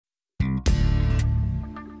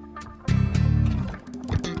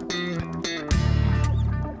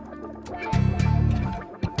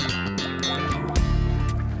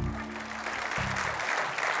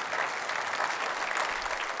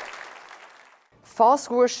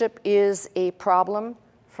False worship is a problem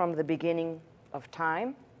from the beginning of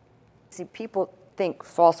time. See, people think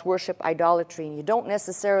false worship, idolatry, and you don't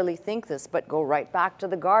necessarily think this, but go right back to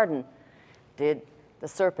the garden. Did the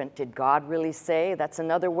serpent, did God really say? That's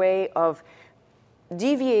another way of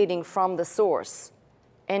deviating from the source.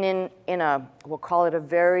 And in a, we'll call it a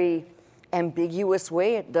very ambiguous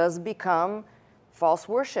way, it does become false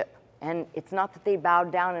worship. And it's not that they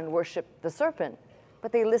bowed down and worshiped the serpent,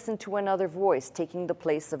 but they listened to another voice taking the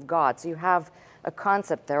place of God. So you have a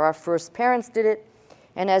concept there. Our first parents did it.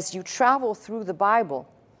 And as you travel through the Bible,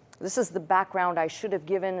 this is the background I should have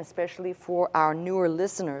given, especially for our newer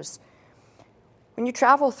listeners. When you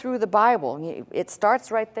travel through the Bible, it starts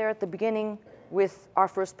right there at the beginning with our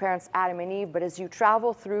first parents, Adam and Eve, but as you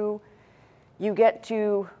travel through, you get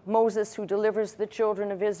to Moses, who delivers the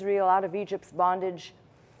children of Israel out of Egypt's bondage,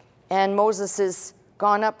 and Moses has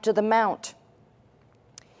gone up to the mount.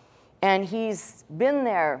 And he's been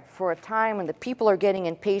there for a time, and the people are getting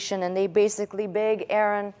impatient, and they basically beg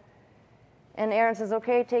Aaron. And Aaron says,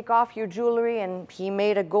 okay, take off your jewelry, and he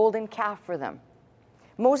made a golden calf for them.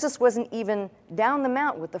 Moses wasn't even down the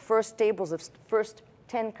mount with the first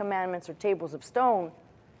 10 commandments or tables of stone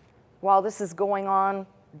while this is going on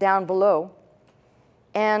down below.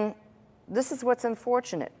 And this is what's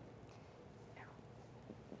unfortunate.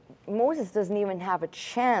 Moses doesn't even have a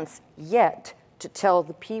chance yet to tell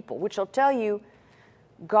the people, which will tell you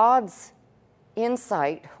God's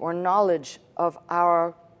insight or knowledge of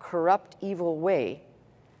our corrupt, evil way.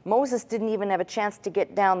 Moses didn't even have a chance to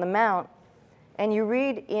get down the mount. And you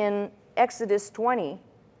read in Exodus 20,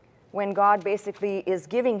 when God basically is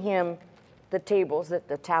giving him the tables,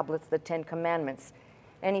 the tablets, the 10 commandments.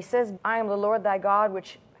 And he says, I am the Lord thy God,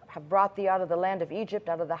 which have brought thee out of the land of Egypt,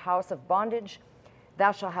 out of the house of bondage.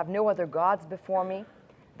 Thou shalt have no other gods before me.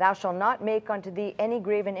 Thou shalt not make unto thee any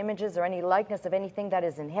graven images or any likeness of anything that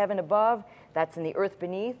is in heaven above, that's in the earth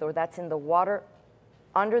beneath, or that's in the water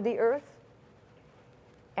under the earth.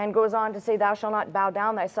 And goes on to say, thou shalt not bow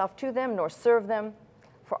down thyself to them, nor serve them.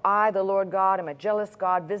 For I, the Lord God, am a jealous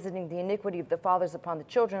God, visiting the iniquity of the fathers upon the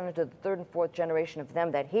children unto the third and fourth generation of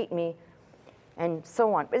them that hate me, and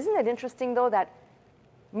so on. Isn't it interesting, though, that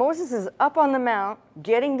Moses is up on the mount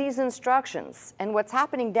getting these instructions, and what's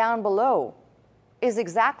happening down below is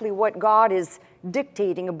exactly what God is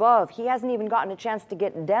dictating above. He hasn't even gotten a chance to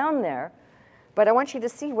get down there. But I want you to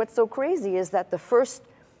see what's so crazy is that the first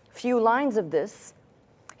few lines of this,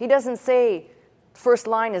 he doesn't say, first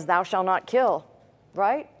line is, thou shalt not kill,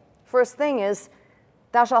 right? First thing is,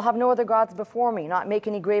 thou shalt have no other gods before me, not make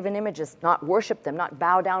any graven images, not worship them, not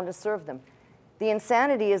bow down to serve them. The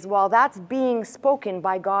insanity is, while that's being spoken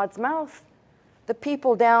by God's mouth, the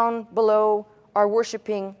people down below are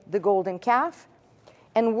worshiping the golden calf.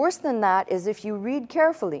 And worse than that is, if you read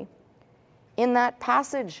carefully, in that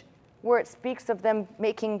passage where it speaks of them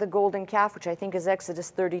making the golden calf, which I think is Exodus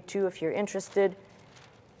 32 if you're interested,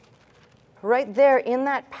 right there in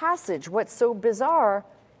that passage, what's so bizarre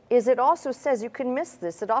is it also says, you can miss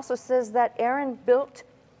this, it also says that Aaron built,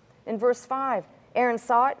 in verse 5, Aaron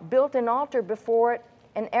saw it, built an altar before it,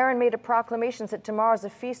 and Aaron made a proclamation, said, tomorrow's a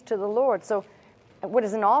feast to the Lord. So what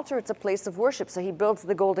is an altar? It's a place of worship. So he builds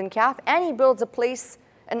the golden calf, and he builds a place,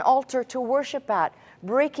 an altar to worship at,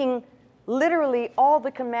 breaking literally all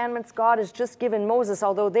the commandments God has just given Moses,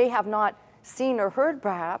 although they have not seen or heard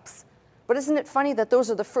perhaps. But isn't it funny that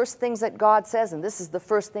those are the first things that God says, and this is the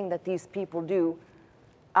first thing that these people do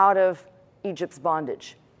out of Egypt's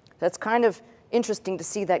bondage? That's kind of interesting to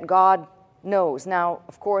see that God knows. Now,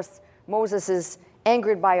 of course, Moses is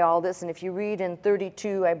angered by all this, and if you read in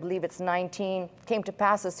 32, I believe it's 19, came to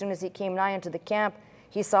pass as soon as he came nigh unto the camp,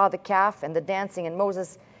 he saw the calf and the dancing, and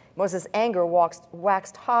Moses' anger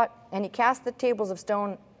waxed hot, and he cast the tables of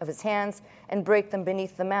stone of his hands and brake them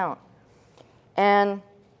beneath the mount. And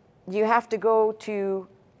you have to go to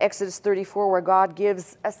Exodus 34, where God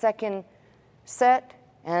gives a second set,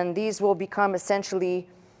 and these will become essentially,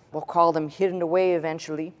 we'll call them hidden away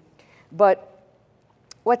eventually. But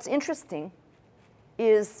what's interesting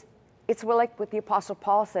is, it's like what the Apostle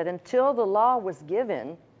Paul said, until the law was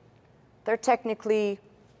given, there technically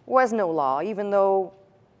was no law, even though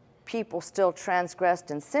people still transgressed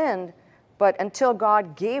and sinned, but until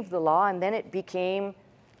God gave the law, and then it became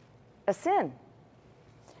a sin.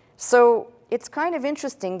 So it's kind of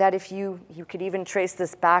interesting that if you could even trace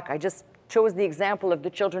this back, I just chose the example of the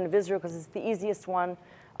children of Israel because it's the easiest one.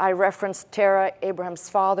 I referenced Terah, Abraham's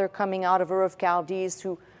father, coming out of Ur of Chaldees,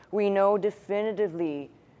 who we know definitively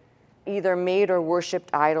either made or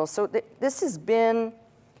worshipped idols. So this has been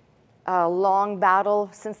a long battle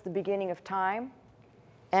since the beginning of time.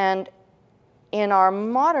 And In our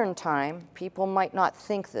modern time, people might not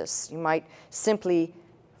think this. You might simply,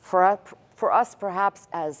 for us perhaps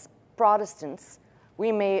as Protestants,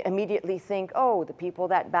 we may immediately think, oh, the people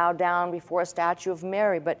that bow down before a statue of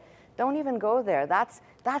Mary, but don't even go there. That's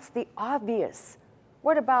the obvious.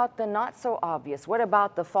 What about the not so obvious? What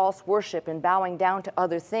about the false worship and bowing down to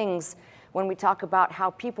other things when we talk about how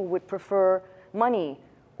people would prefer money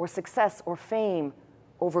or success or fame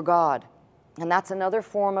over God? And that's another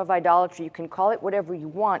form of idolatry. You can call it whatever you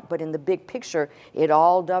want, but in the big picture, it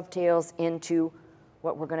all dovetails into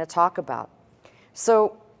what we're going to talk about.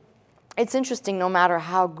 So it's interesting, no matter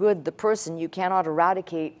how good the person, you cannot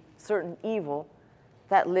eradicate certain evil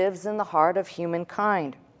that lives in the heart of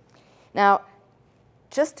humankind. Now,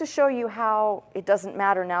 just to show you how it doesn't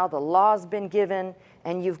matter now, the law's been given,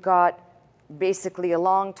 and you've got basically a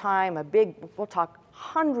long time, we'll talk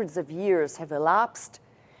hundreds of years have elapsed.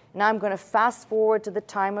 Now I'm going to fast forward to the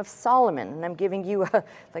time of Solomon, and I'm giving you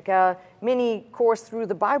like a mini course through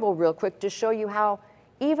the Bible real quick to show you how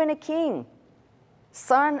even a king,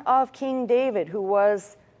 son of King David,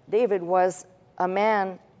 David was a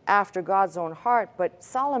man after God's own heart, but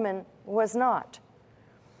Solomon was not.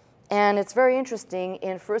 And it's very interesting,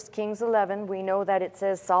 in 1 Kings 11, we know that it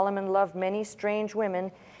says Solomon loved many strange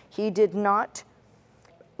women. He did not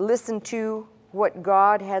listen to what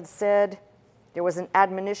God had said. There was an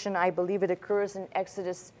admonition, I believe it occurs in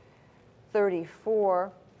Exodus 34,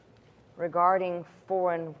 regarding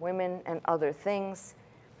foreign women and other things.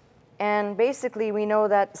 And basically we know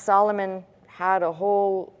that Solomon had a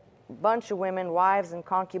whole bunch of women, wives and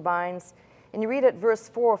concubines. And you read at verse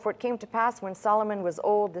 4, for it came to pass when Solomon was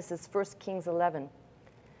old, this is 1 Kings 11,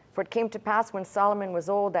 for it came to pass when Solomon was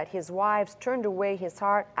old that his wives turned away his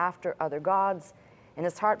heart after other gods, and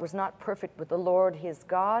his heart was not perfect with the Lord his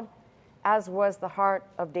God, as was the heart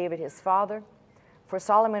of David his father. For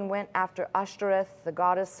Solomon went after Ashtoreth, the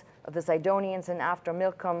goddess of the Zidonians, and after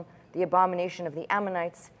Milcom, the abomination of the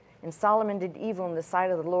Ammonites. And Solomon did evil in the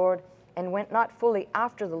sight of the Lord, and went not fully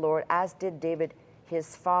after the Lord, as did David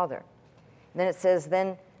his father. Then it says,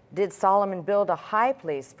 then did Solomon build a high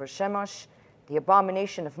place for Shemosh, the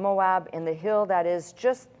abomination of Moab, in the hill that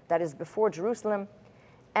is before Jerusalem,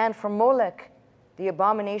 and for Molech, the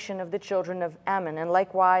abomination of the children of Ammon. And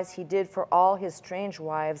likewise he did for all his strange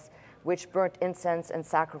wives, which burnt incense and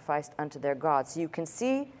sacrificed unto their gods. So you can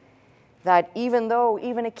see that even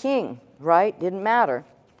a king, right, didn't matter.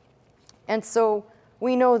 And so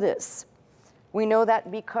we know this. We know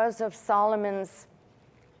that because of Solomon's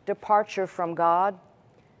departure from God,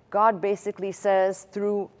 God basically says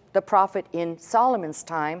through the prophet in Solomon's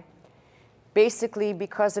time, basically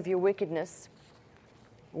because of your wickedness,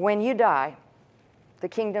 when you die, the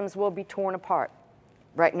kingdoms will be torn apart.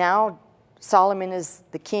 Right now, Solomon is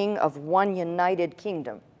the king of one united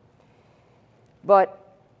kingdom.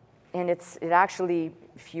 And it actually,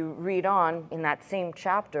 if you read on in that same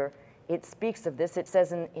chapter, it speaks of this. It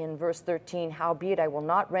says in verse 13, howbeit I will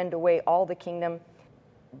not rend away all the kingdom,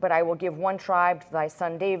 but I will give one tribe to thy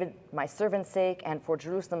son David, my servant's sake, and for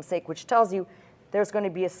Jerusalem's sake, which tells you there's going to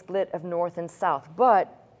be a split of north and south.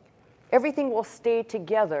 But everything will stay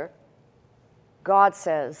together, God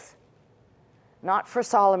says, not for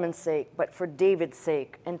Solomon's sake, but for David's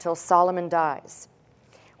sake, until Solomon dies.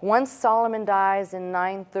 Once Solomon dies in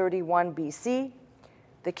 931 BC,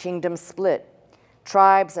 the kingdom split.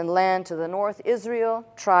 Tribes and land to the north, Israel,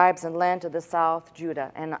 tribes and land to the south,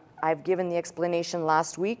 Judah. And I've given the explanation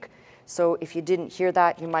last week, so if you didn't hear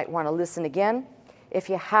that, you might want to listen again. If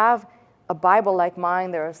you have a Bible like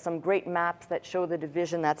mine, there are some great maps that show the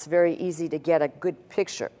division. That's very easy to get a good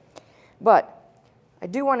picture. But I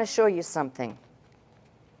do want to show you something.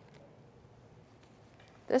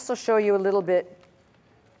 This will show you a little bit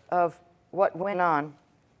of what went on.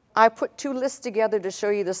 I put two lists together to show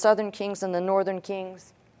you the southern kings and the northern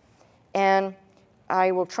kings. And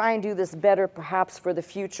I will try and do this better perhaps for the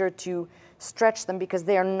future to stretch them, because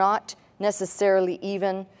they are not necessarily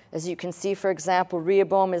even. As you can see, for example,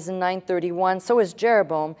 Rehoboam is in 931, so is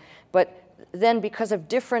Jeroboam. But then because of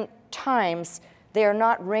different times, they are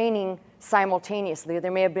not reigning simultaneously.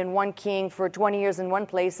 There may have been one king for 20 years in one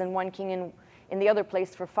place and one king in the other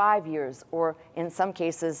place for 5 years, or in some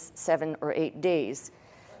cases 7 or 8 days.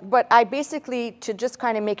 But I basically, to just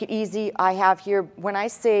kind of make it easy, I have here, when I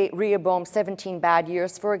say Rehoboam 17 bad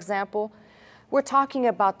years, for example, we're talking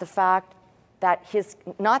about the fact that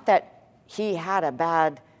not that he had a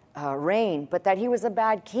bad reign, but that he was a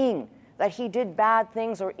bad king, that he did bad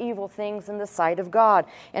things or evil things in the sight of God.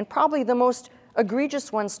 And probably the most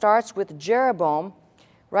egregious one starts with Jeroboam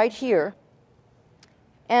right here.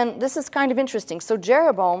 And this is kind of interesting. So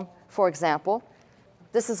Jeroboam, for example,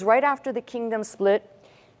 This is right after the kingdom split.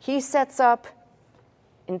 He sets up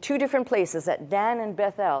in two different places, at Dan and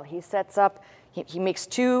Bethel. He sets up, he makes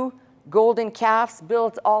 2 golden calves,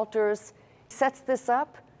 builds altars, sets this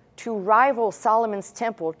up to rival Solomon's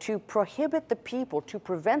temple, to prohibit the people, to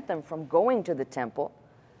prevent them from going to the temple.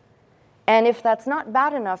 And if that's not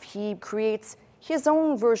bad enough, he creates his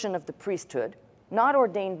own version of the priesthood, not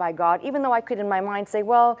ordained by God, even though I could in my mind say,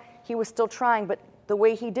 well, he was still trying, but the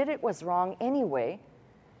way he did it was wrong anyway.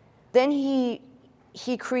 Then he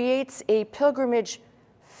creates a pilgrimage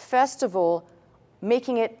festival,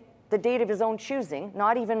 making it the date of his own choosing,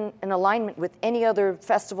 not even in alignment with any other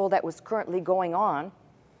festival that was currently going on.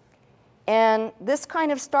 And this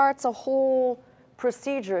kind of starts a whole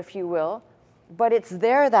procedure, if you will, but it's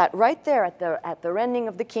there that right there at the rending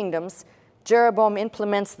of the kingdoms, Jeroboam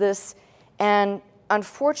implements this, and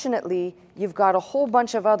unfortunately, you've got a whole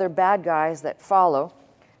bunch of other bad guys that follow.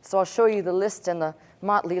 So I'll show you the list and the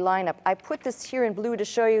motley lineup. I put this here in blue to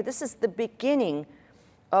show you this is the beginning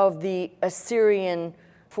of the Assyrian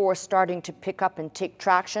force starting to pick up and take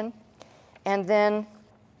traction. And then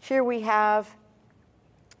here we have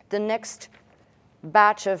the next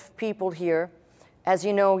batch of people here. As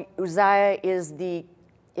you know, Uzziah is the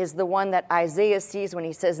one that Isaiah sees when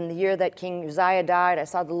he says, in the year that King Uzziah died, I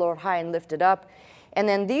saw the Lord high and lifted up. And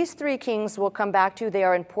then these 3 kings we'll come back to. They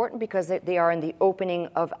are important because they are in the opening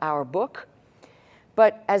of our book.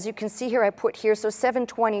 But as you can see here, I put here, so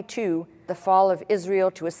 722, the fall of Israel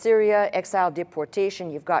to Assyria, exile, deportation.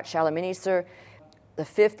 You've got Shalmaneser, the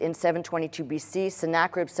 5th in 722 BC.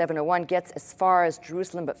 Sennacherib, 701, gets as far as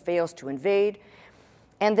Jerusalem but fails to invade.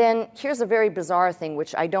 And then here's a very bizarre thing,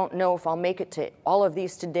 which I don't know if I'll make it to all of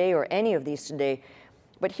these today or any of these today.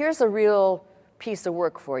 But here's a real piece of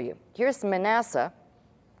work for you. Here's Manasseh,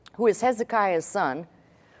 who is Hezekiah's son,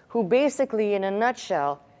 who basically, in a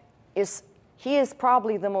nutshell, he is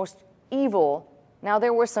probably the most evil. Now,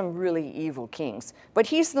 there were some really evil kings, but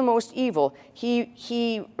he's the most evil.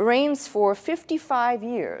 He reigns for 55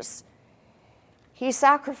 years. He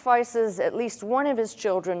sacrifices at least one of his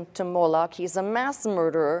children to Moloch. He's a mass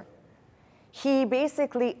murderer. He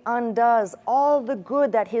basically undoes all the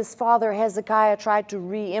good that his father Hezekiah tried to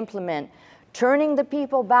re-implement, turning the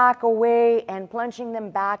people back away and plunging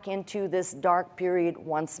them back into this dark period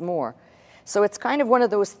once more. So it's kind of one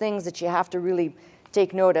of those things that you have to really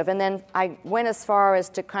take note of. And then I went as far as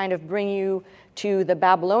to kind of bring you to the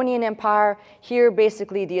Babylonian Empire. Here,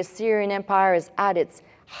 basically, the Assyrian Empire is at its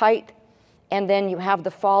height. And then you have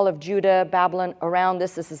the fall of Judah, Babylon around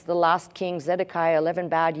this. This is the last king, Zedekiah, 11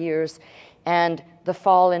 bad years. And the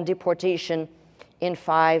fall and deportation in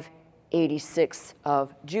 586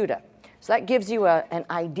 of Judah. So that gives you an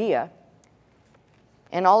idea.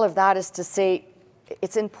 And all of that is to say,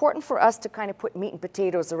 it's important for us to kind of put meat and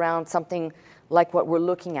potatoes around something like what we're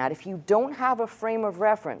looking at. If you don't have a frame of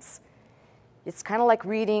reference, it's kind of like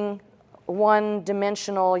reading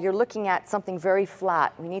one-dimensional. You're looking at something very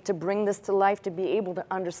flat. We need to bring this to life to be able to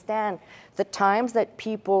understand the times that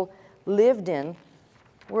people lived in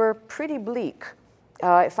were pretty bleak.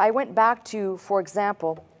 If I went back to, for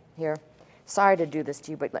example, here, sorry to do this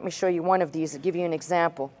to you, but let me show you one of these to give you an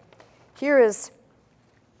example. Here is,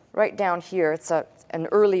 right down here, it's an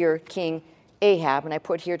earlier king, Ahab, and I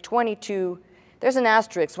put here 22. There's an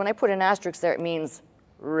asterisk. When I put an asterisk there, it means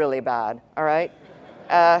really bad, all right?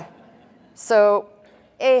 So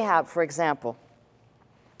Ahab, for example.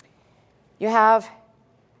 You have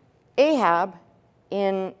Ahab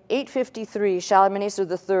in 853, Shalmaneser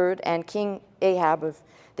III and King Ahab,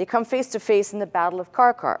 they come face to face in the Battle of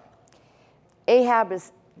Karkar. Ahab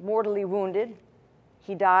is mortally wounded.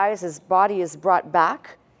 He dies. His body is brought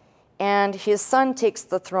back. And his son takes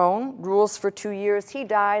the throne, rules for 2 years. He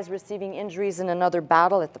dies, receiving injuries in another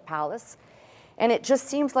battle at the palace. And it just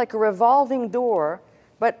seems like a revolving door.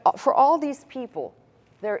 But for all these people,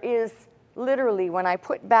 there is literally, when I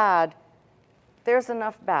put bad, there's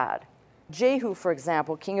enough bad. Jehu, for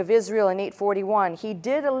example, king of Israel in 841, he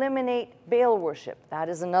did eliminate Baal worship. That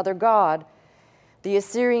is another god. The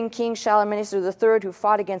Assyrian king Shalmaneser III, who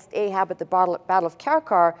fought against Ahab at the Battle of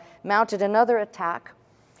Karkar, mounted another attack.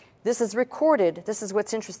 This is recorded. This is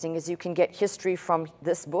what's interesting, is you can get history from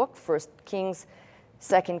this book, 1 Kings,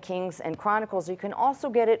 2 Kings, and Chronicles. You can also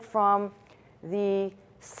get it from the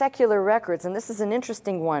secular records, and this is an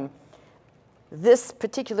interesting one. This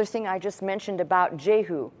particular thing I just mentioned about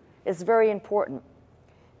Jehu is very important.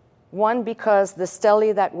 One, because the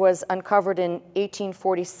stele that was uncovered in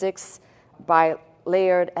 1846 by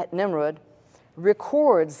Layard at Nimrod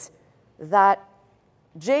records that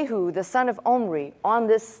Jehu, the son of Omri, on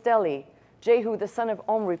this stele, Jehu, the son of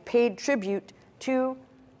Omri, paid tribute to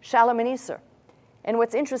Shalmaneser. And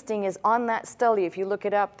what's interesting is on that stele, if you look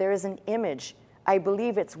it up, there is an image. I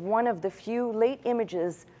believe it's one of the few late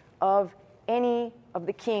images of any of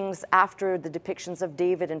the kings after the depictions of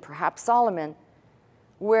David and perhaps Solomon,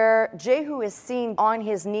 where Jehu is seen on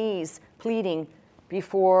his knees pleading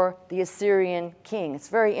before the Assyrian king. It's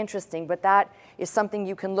very interesting, but that is something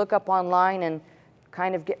you can look up online and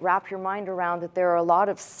kind of wrap your mind around, that there are a lot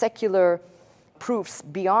of secular proofs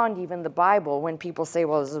beyond even the Bible when people say,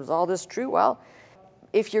 well, is all this true? Well,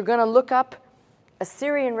 if you're going to look up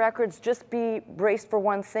Assyrian records, just be braced for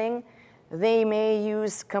one thing. They may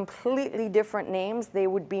use completely different names. They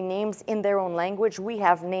would be names in their own language. We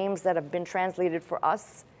have names that have been translated for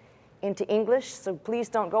us into English, so please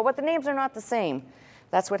don't go, but the names are not the same.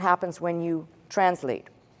 That's what happens when you translate.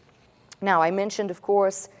 Now, I mentioned, of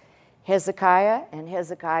course, Hezekiah and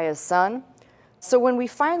Hezekiah's son. So when we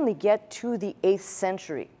finally get to the 8th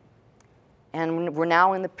century, and we're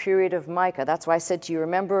now in the period of Micah, that's why I said to you,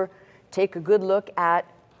 remember, take a good look at,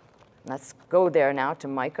 let's go there now to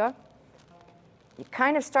Micah. You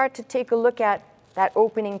kind of start to take a look at that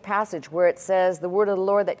opening passage where it says, the word of the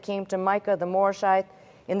Lord that came to Micah the Morashite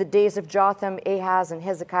in the days of Jotham, Ahaz, and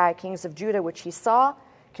Hezekiah, kings of Judah, which he saw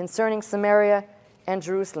concerning Samaria and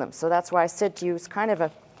Jerusalem. So that's why I said to you, it's kind of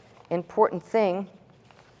an important thing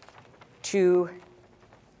to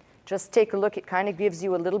just take a look. It kind of gives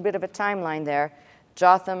you a little bit of a timeline there.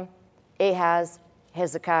 Jotham, Ahaz,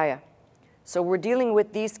 Hezekiah. So we're dealing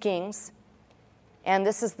with these kings, and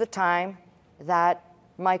this is the time that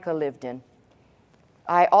Micah lived in.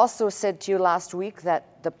 I also said to you last week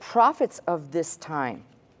that the prophets of this time,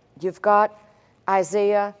 you've got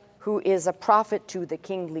Isaiah, who is a prophet to the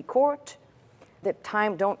kingly court. The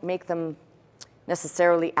time, don't make them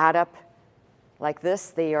necessarily add up like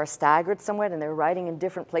this. They are staggered somewhat, and they're writing in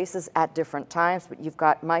different places at different times. But you've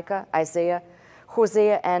got Micah, Isaiah,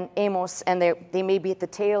 Hosea, and Amos, and they may be at the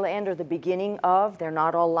tail end or the beginning of. They're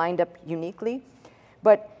not all lined up uniquely.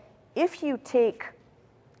 But if you take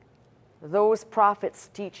those prophets'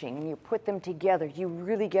 teaching and you put them together, you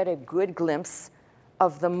really get a good glimpse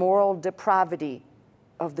of the moral depravity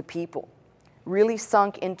of the people, really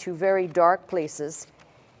sunk into very dark places.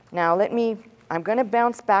 Now I'm going to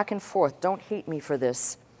bounce back and forth. Don't hate me for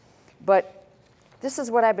this. But this is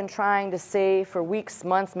what I've been trying to say for weeks,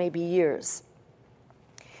 months, maybe years.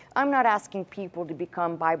 I'm not asking people to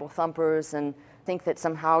become Bible thumpers and think that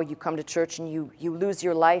somehow you come to church and you lose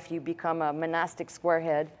your life, you become a monastic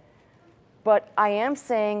squarehead. But I am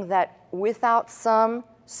saying that without some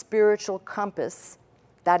spiritual compass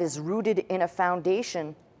that is rooted in a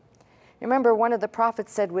foundation. Remember, one of the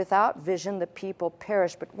prophets said, without vision, the people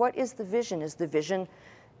perish. But what is the vision? Is the vision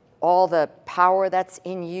all the power that's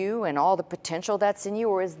in you and all the potential that's in you?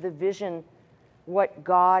 Or is the vision what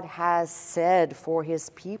God has said for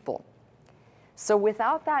his people? So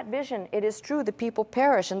without that vision, it is true, the people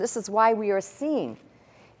perish. And this is why we are seeing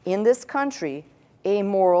in this country a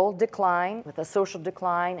moral decline with a social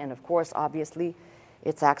decline. And of course, obviously,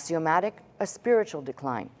 it's axiomatic, a spiritual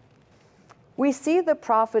decline. We see the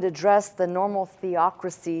prophet address the normal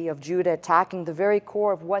theocracy of Judah, attacking the very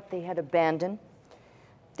core of what they had abandoned.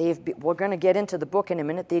 We're going to get into the book in a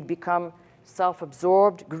minute. They'd become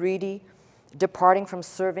self-absorbed, greedy, departing from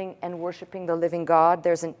serving and worshiping the living God.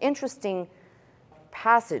 There's an interesting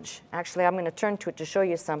passage. Actually, I'm going to turn to it to show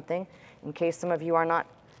you something, in case some of you are not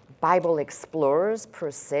Bible explorers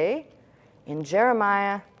per se, in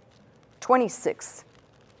Jeremiah 26.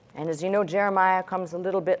 And as you know, Jeremiah comes a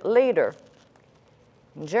little bit later.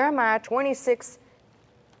 In Jeremiah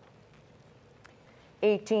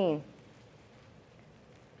 26:18.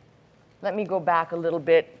 Let me go back a little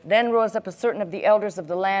bit. Then rose up a certain of the elders of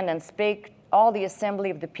the land and spake all the assembly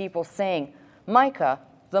of the people, saying, Micah,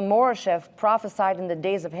 the Morasheth, prophesied in the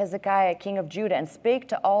days of Hezekiah, king of Judah, and spake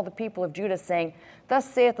to all the people of Judah, saying, Thus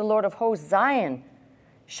saith the Lord of hosts, Zion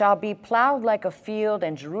shall be plowed like a field,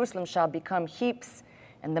 and Jerusalem shall become heaps,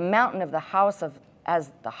 and the mountain of the house of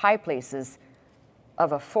as the high places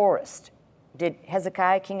of a forest. Did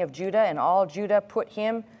Hezekiah, king of Judah, and all Judah put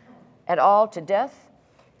him at all to death?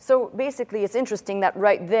 So basically, it's interesting that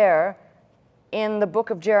right there in the book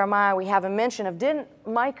of Jeremiah, we have a mention of, didn't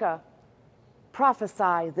Micah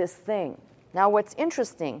prophesy this thing? Now, what's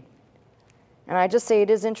interesting, and I just say it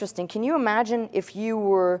is interesting, can you imagine if you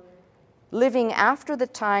were living after the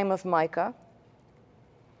time of Micah,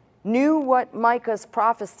 knew what Micah's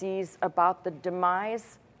prophecies about the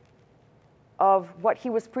demise of what he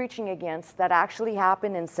was preaching against that actually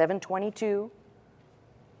happened in 722,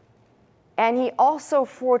 and he also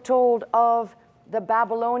foretold of the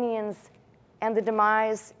Babylonians and the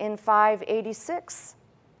demise in 586.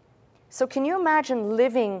 So can you imagine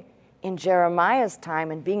living in Jeremiah's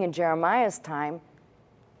time and being in Jeremiah's time.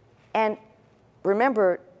 And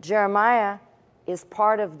remember, Jeremiah is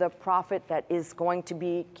part of the prophet that is going to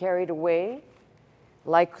be carried away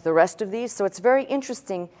like the rest of these. So it's very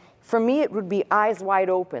interesting. For me, it would be eyes wide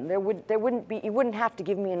open. You wouldn't have to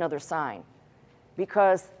give me another sign,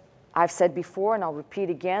 because I've said before, and I'll repeat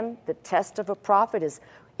again, the test of a prophet is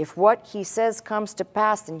if what he says comes to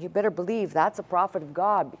pass, then you better believe that's a prophet of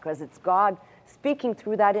God, because it's God speaking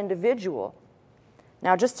through that individual.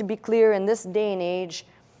 Now, just to be clear, in this day and age,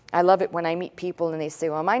 I love it when I meet people and they say,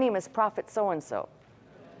 well, my name is Prophet so-and-so.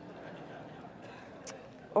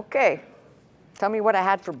 Okay, tell me what I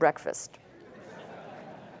had for breakfast.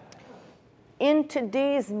 In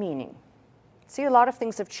today's meaning, see, a lot of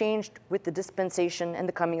things have changed with the dispensation and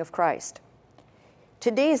the coming of Christ.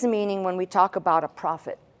 Today's meaning, when we talk about a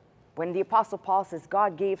prophet, when the Apostle Paul says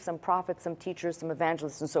God gave some prophets, some teachers, some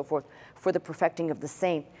evangelists, and so forth for the perfecting of the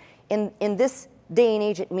saint, in this day and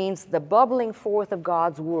age, it means the bubbling forth of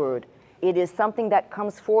God's word. It is something that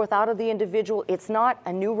comes forth out of the individual. It's not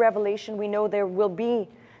a new revelation. We know there will be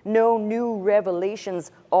no new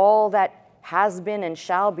revelations. All that has been and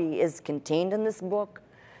shall be is contained in this book.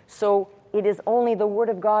 So it is only the word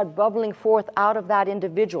of God bubbling forth out of that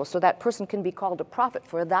individual, so that person can be called a prophet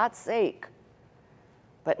for that sake,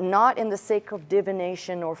 but not in the sake of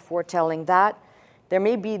divination or foretelling. That there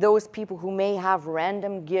may be those people who may have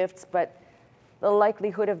random gifts, but the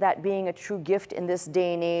likelihood of that being a true gift in this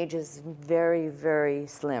day and age is very, very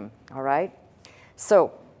slim, all right?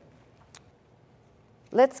 So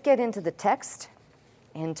let's get into the text,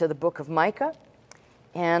 into the book of Micah,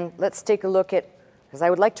 and let's take a look at, because I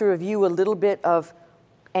would like to review a little bit of,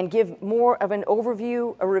 and give more of an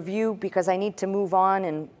overview, a review, because I need to move on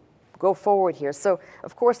and go forward here. So,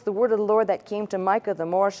 of course, the word of the Lord that came to Micah the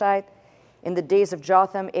Morashite in the days of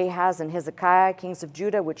Jotham, Ahaz, and Hezekiah, kings of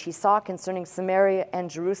Judah, which he saw concerning Samaria and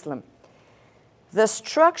Jerusalem. The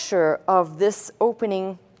structure of this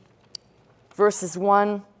opening, verses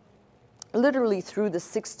 1, literally through the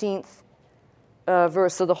 16th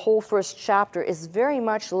verse, so the whole first chapter, is very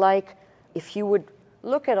much like if you would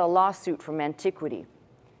look at a lawsuit from antiquity.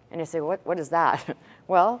 And you say, what is that?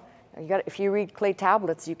 Well, if you read clay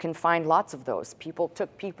tablets, you can find lots of those. People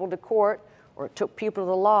took people to court or took people to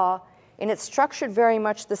the law, and it's structured very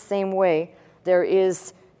much the same way. There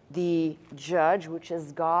is the judge, which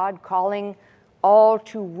is God, calling all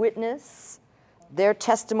to witness their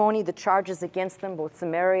testimony, the charges against them, both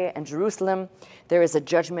Samaria and Jerusalem. There is a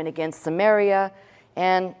judgment against Samaria,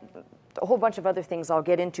 and a whole bunch of other things I'll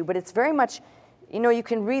get into, but it's very much, you know, you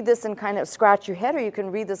can read this and kind of scratch your head, or you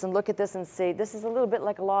can read this and look at this and say, this is a little bit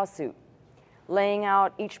like a lawsuit, laying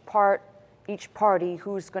out each party,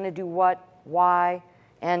 who's going to do what, why,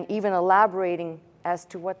 and even elaborating as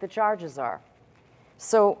to what the charges are.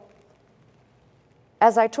 So,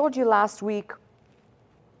 as I told you last week,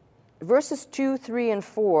 verses 2, 3, and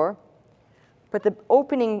 4, but the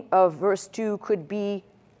opening of verse 2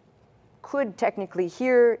 could technically,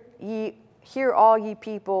 hear all ye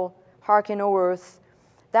people, hearken, O earth.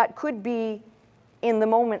 That could be in the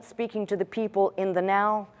moment speaking to the people in the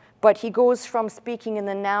now, but he goes from speaking in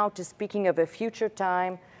the now to speaking of a future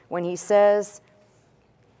time when he says,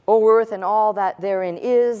 O earth and all that therein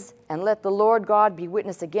is, and let the Lord God be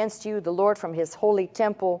witness against you, the Lord from his holy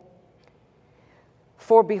temple.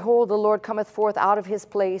 For behold, the Lord cometh forth out of his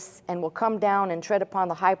place, and will come down and tread upon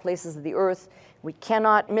the high places of the earth. We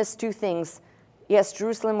cannot miss two things. Yes,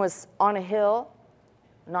 Jerusalem was on a hill,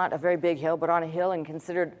 not a very big hill, but on a hill, and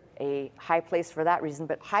considered a high place for that reason.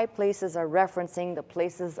 But high places are referencing the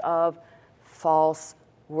places of false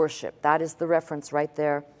worship. That is the reference right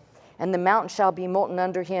there. And the mountain shall be molten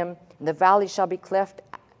under him, and the valley shall be cleft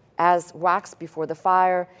as wax before the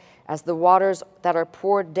fire, as the waters that are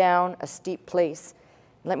poured down a steep place.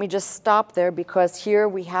 Let me just stop there, because here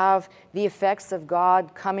we have the effects of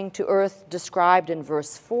God coming to earth described in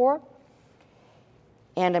verse 4.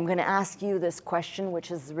 And I'm going to ask you this question,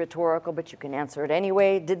 which is rhetorical, but you can answer it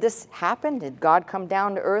anyway. Did this happen? Did God come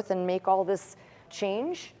down to earth and make all this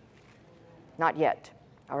change? Not yet,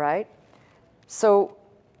 all right? So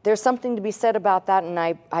there's something to be said about that, and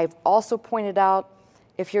I've also pointed out,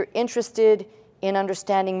 if you're interested in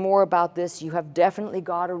understanding more about this, you have definitely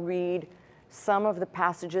got to read some of the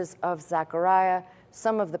passages of Zechariah,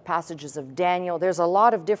 some of the passages of Daniel. There's a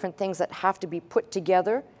lot of different things that have to be put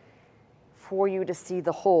together for you to see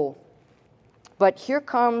the whole. But here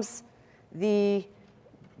comes the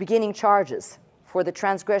beginning charges. For the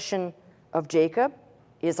transgression of Jacob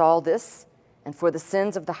is all this, and for the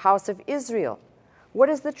sins of the house of Israel. What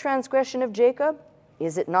is the transgression of Jacob?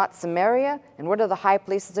 Is it not Samaria? And what are the high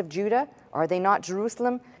places of Judah? Are they not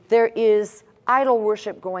Jerusalem? there is idol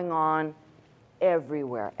worship going on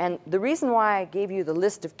everywhere. And the reason why I gave you the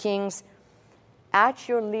list of kings, at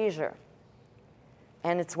your leisure,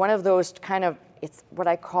 and it's one of those it's what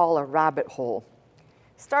I call a rabbit hole.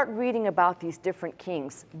 Start reading about these different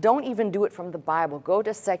kings. Don't even do it from the Bible. Go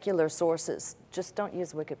to secular sources. Just don't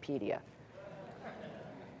use Wikipedia.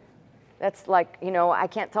 That's like, I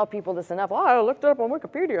can't tell people this enough. Oh, I looked it up on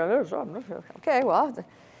Wikipedia. Okay, well,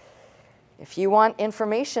 if you want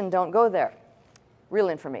information, don't go there. Real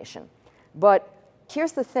information. But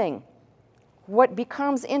here's the thing. What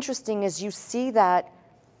becomes interesting is you see that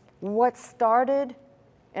what started,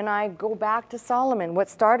 and I go back to Solomon, what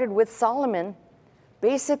started with Solomon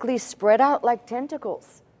basically spread out like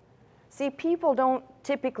tentacles. See, people don't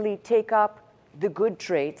typically take up the good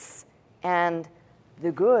traits and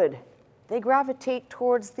the good. They gravitate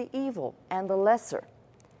towards the evil and the lesser.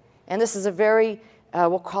 And this is a very,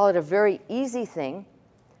 we'll call it a very easy thing.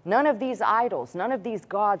 None of these idols, none of these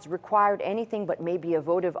gods required anything but maybe a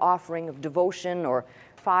votive offering of devotion or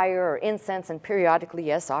fire or incense, and periodically,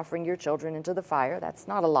 yes, offering your children into the fire. That's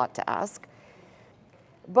not a lot to ask.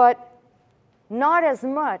 But not as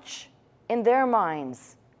much in their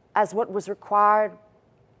minds as what was required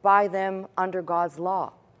by them under God's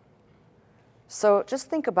law. So just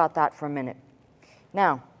think about that for a minute.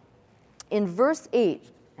 Now, in verse 8,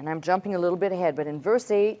 and I'm jumping a little bit ahead, but in verse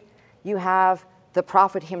 8, you have the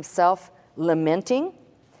prophet himself lamenting,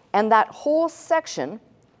 and that whole section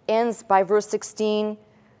ends by verse 16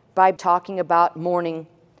 by talking about mourning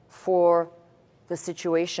for the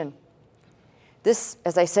situation. This,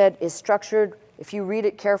 as I said, is structured. If you read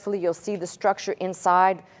it carefully, you'll see the structure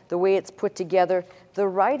inside, the way it's put together. The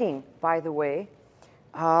writing, by the way,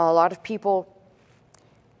 a lot of people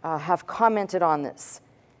have commented on this,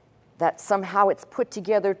 that somehow it's put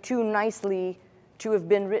together too nicely to have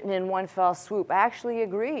been written in one fell swoop. I actually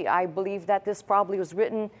agree. I believe that this probably was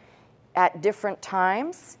written at different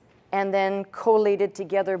times and then collated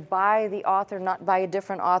together by the author, not by a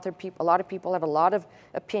different author. A lot of people have a lot of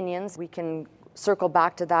opinions. We can circle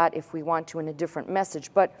back to that if we want to in a different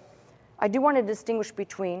message. But I do want to distinguish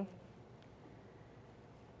between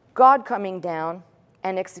God coming down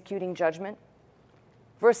and executing judgment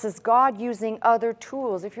versus God using other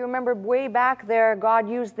tools. If you remember way back there, God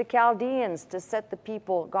used the Chaldeans to set the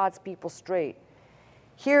people, God's people, straight.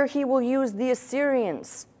 Here he will use the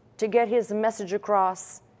Assyrians to get his message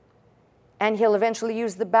across, and he'll eventually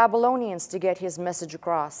use the Babylonians to get his message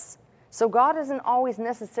across. So God isn't always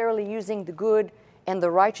necessarily using the good and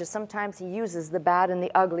the righteous. Sometimes he uses the bad and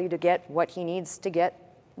the ugly to get what he needs to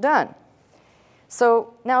get done.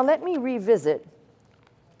 So now let me revisit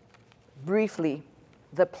briefly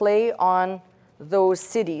the play on those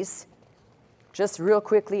cities, just real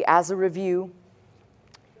quickly as a review.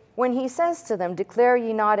 When he says to them, declare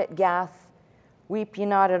ye not at Gath, weep ye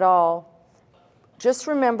not at all, just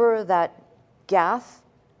remember that Gath,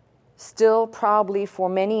 still probably for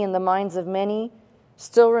many in the minds of many,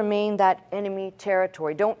 still remain that enemy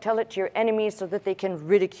territory. Don't tell it to your enemies so that they can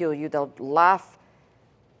ridicule you. They'll laugh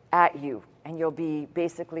at you, and you'll be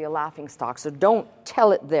basically a laughingstock. So don't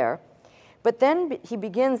tell it there. But then he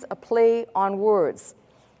begins a play on words.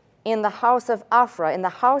 In the house of Aphra, in the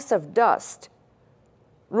house of dust,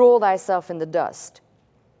 roll thyself in the dust.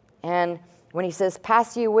 And when he says,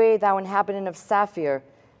 pass ye away, thou inhabitant of Saphir,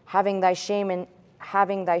 having thy shame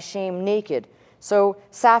naked. So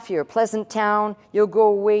Saphir, pleasant town, you'll go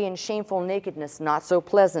away in shameful nakedness, not so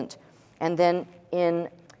pleasant. And then in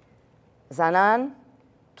Zanan,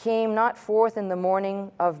 came not forth in the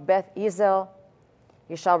morning of Beth Ezel,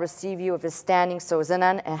 he shall receive you of his standing. So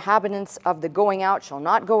Zanan, inhabitants of the going out shall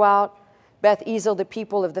not go out. Beth Ezel, the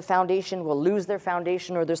people of the foundation, will lose their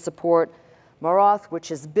foundation or their support. Maroth,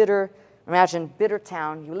 which is bitter. Imagine bitter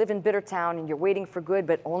town. You live in bitter town and you're waiting for good,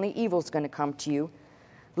 but only evil is going to come to you.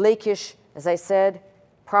 Lachish, as I said,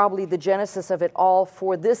 probably the genesis of it all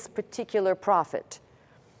for this particular prophet.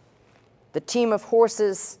 The team of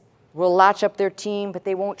horses will latch up their team, but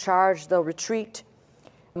they won't charge. They'll retreat.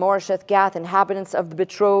 Moresheth Gath, inhabitants of the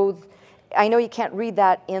betrothed. I know you can't read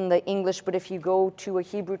that in the English, but if you go to a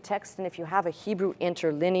Hebrew text and if you have a Hebrew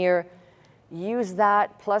interlinear, use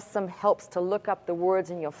that plus some helps to look up the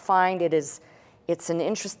words, and you'll find it's an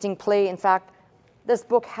interesting play. In fact, this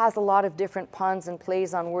book has a lot of different puns and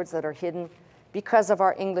plays on words that are hidden. Because of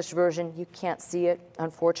our English version, you can't see it,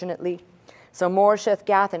 unfortunately. So Moresheth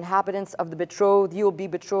Gath, inhabitants of the betrothed, you will be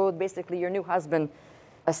betrothed, basically your new husband,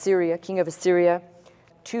 Assyria, king of Assyria.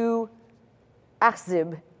 To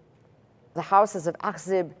Achzib, the houses of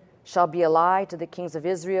Achzib shall be a lie to the kings of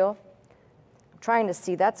Israel. I'm trying to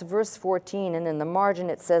see, that's verse 14, and in the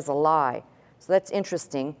margin it says a lie. So that's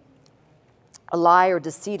interesting. a lie or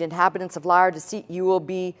deceit, inhabitants of lie or deceit, you will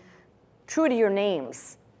be true to your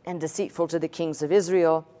names and deceitful to the kings of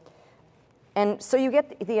Israel. And so you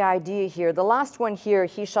get the idea here. The last one here,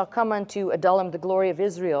 he shall come unto Adullam, the glory of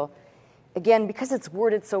Israel. Again, because it's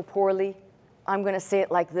worded so poorly, I'm going to say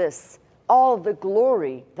it like this. All the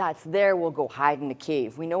glory that's there will go hide in the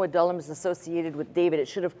cave. We know Adullam is associated with David. It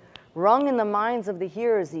should have rung in the minds of the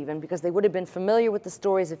hearers even, because they would have been familiar with the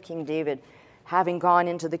stories of King David having gone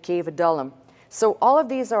into the cave Adullam. So all of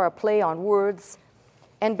these are a play on words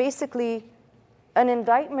and basically an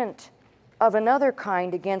indictment of another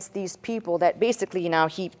kind against these people that basically now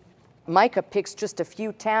Micah picks just a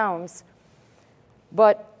few towns,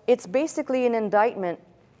 but it's basically an indictment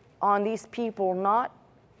on these people not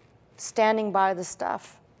standing by the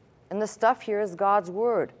stuff. And the stuff here is God's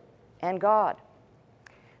word and God.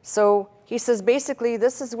 So he says basically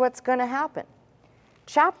this is what's going to happen.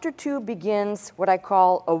 Chapter 2 begins what I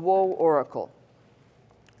call a woe oracle,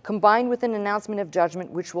 combined with an announcement of judgment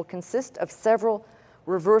which will consist of several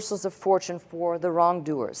reversals of fortune for the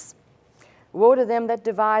wrongdoers. Woe to them that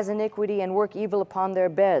devise iniquity and work evil upon their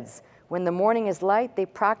beds. When the morning is light, they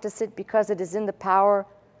practice it because it is in the power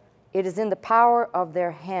of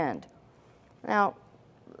their hand. Now,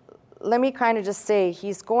 let me kind of just say,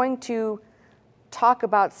 he's going to talk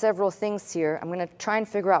about several things here. I'm going to try and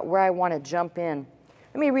figure out where I want to jump in.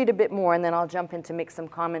 Let me read a bit more, and then I'll jump in to make some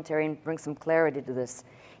commentary and bring some clarity to this.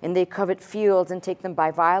 And they covet fields and take them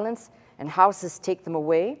by violence, and houses take them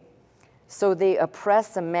away. So they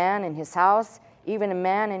oppress a man in his house, even a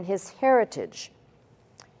man in his heritage.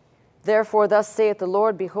 Therefore thus saith the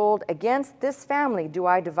Lord, behold, against this family do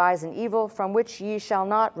I devise an evil, from which ye shall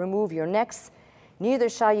not remove your necks, neither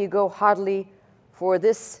shall ye go haughtily, for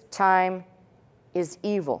this time is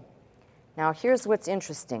evil. Now here's what's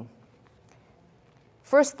interesting.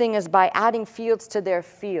 First thing is by adding fields to their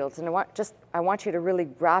fields, and I want you to really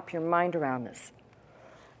wrap your mind around this.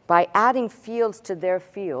 By adding fields to their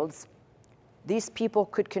fields, these people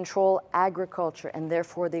could control agriculture, and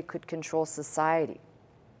therefore they could control society.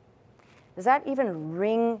 Does that even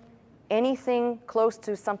ring anything close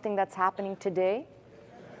to something that's happening today?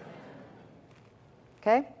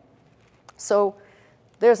 Okay? So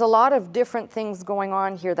there's a lot of different things going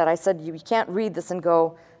on here that I said you can't read this and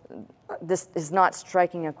go, this is not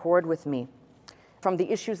striking a chord with me. From the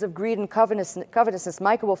issues of greed and covetousness,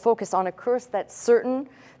 Micah will focus on a curse that certain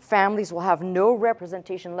families will have no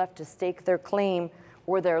representation left to stake their claim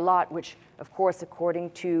or their lot, which, of course,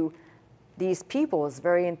 according to these people, is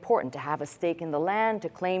very important to have a stake in the land, to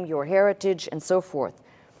claim your heritage, and so forth.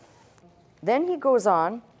 Then he goes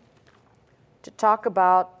on to talk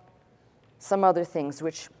about some other things,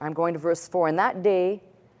 which I'm going to verse 4. In that day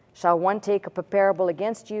shall one take up a parable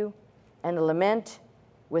against you, and a lament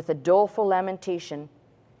with a doleful lamentation,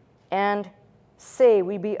 and say,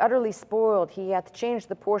 we be utterly spoiled. He hath changed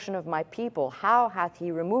the portion of my people. How hath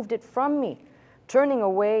he removed it from me? Turning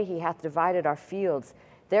away, he hath divided our fields.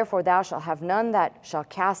 Therefore thou shalt have none that shall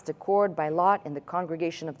cast a cord by lot in the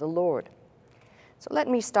congregation of the Lord. So let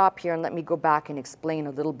me stop here and let me go back and explain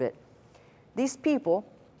a little bit. These people,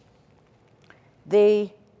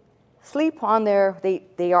 they sleep on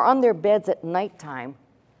they are on their beds at nighttime,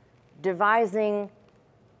 devising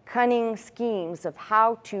cunning schemes of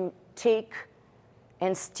how to take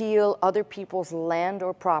and steal other people's land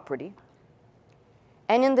or property.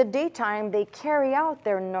 And in the daytime, they carry out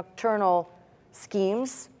their nocturnal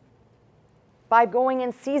schemes by going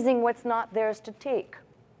and seizing what's not theirs to take.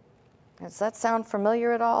 Does that sound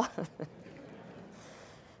familiar at all?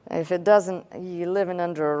 If it doesn't, you're living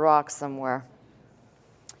under a rock somewhere.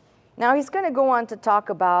 Now he's going to go on to talk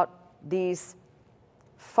about these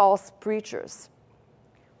false preachers,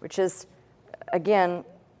 which is, again,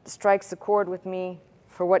 strikes a chord with me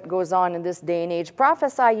for what goes on in this day and age.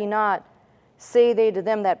 Prophesy ye not, say they to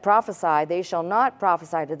them that prophesy, they shall not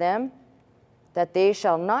prophesy to them, that they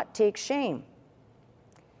shall not take shame.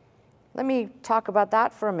 Let me talk about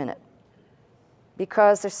that for a minute,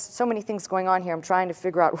 because there's so many things going on here. I'm trying to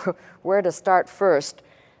figure out where to start first.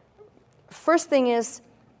 First thing is,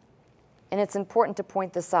 and it's important to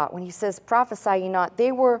point this out, when he says prophesy ye not,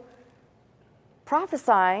 they were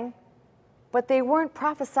prophesying, but they weren't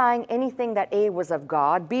prophesying anything that A, was of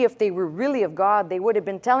God, B, if they were really of God, they would have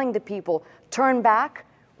been telling the people, turn back,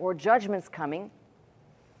 or judgment's coming.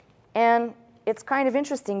 And it's kind of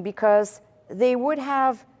interesting because they would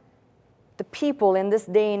have the people in this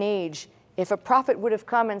day and age, if a prophet would have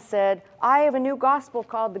come and said, I have a new gospel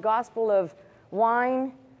called the gospel of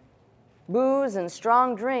wine, booze, and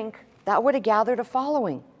strong drink, that would have gathered a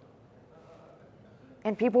following.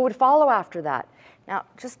 And people would follow after that. Now,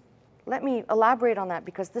 just let me elaborate on that,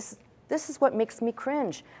 because this This is what makes me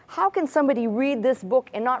cringe. How can somebody read this book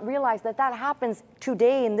and not realize that that happens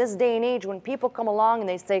today in this day and age when people come along and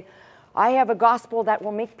they say, I have a gospel that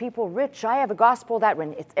will make people rich. I have a gospel that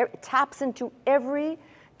when it taps into every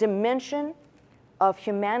dimension of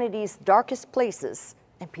humanity's darkest places,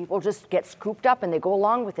 and people just get scooped up and they go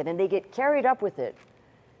along with it and they get carried up with it.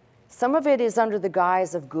 Some of it is under the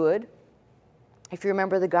guise of good. If you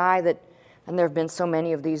remember the guy that, and there have been so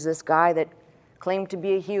many of these, this guy that claimed to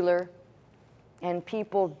be a healer, and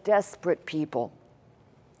people, desperate people,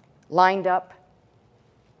 lined up.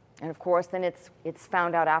 And of course, then it's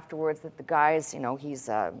found out afterwards that the guy's, he's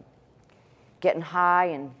getting high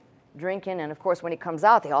and drinking. And of course, when he comes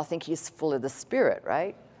out, they all think he's full of the Spirit,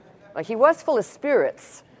 right? Like he was full of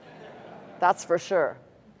spirits, that's for sure.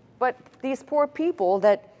 But these poor people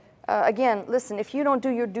that, again, listen, if you don't do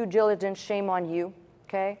your due diligence, shame on you,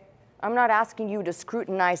 okay? I'm not asking you to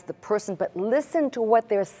scrutinize the person, but listen to what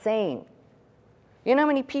they're saying. You know how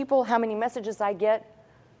many people, how many messages I get,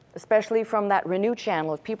 especially from that Renew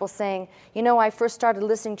channel, of people saying, I first started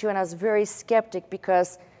listening to you and I was very skeptic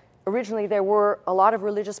because originally there were a lot of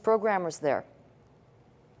religious programmers there.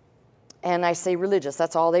 And I say religious,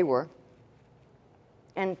 that's all they were.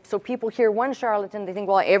 And so people hear one charlatan, they think,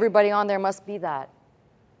 well, everybody on there must be that.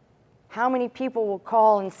 How many people will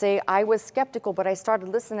call and say, I was skeptical, but I started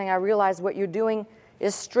listening, I realized what you're doing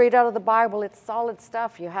is straight out of the Bible, it's solid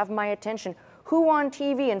stuff, you have my attention. Who on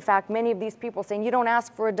TV, in fact, many of these people saying, you don't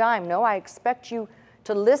ask for a dime. No, I expect you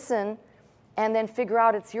to listen and then figure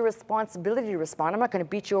out it's your responsibility to respond. I'm not going to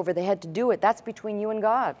beat you over the head to do it. That's between you and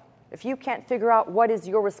God. If you can't figure out what is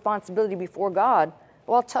your responsibility before God,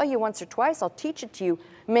 well, I'll tell you once or twice, I'll teach it to you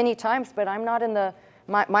many times, but I'm not in the,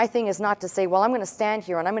 my thing is not to say, well, I'm going to stand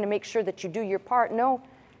here and I'm going to make sure that you do your part. No,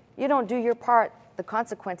 you don't do your part, the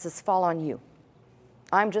consequences fall on you.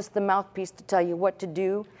 I'm just the mouthpiece to tell you what to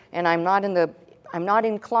do, and I'm not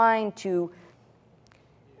inclined to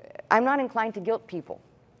guilt people.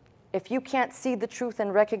 If you can't see the truth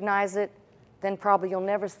and recognize it, then probably you'll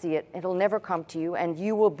never see it. It'll never come to you, and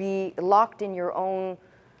you will be locked in your own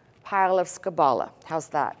pile of skabala. How's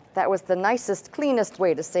that? That was the nicest, cleanest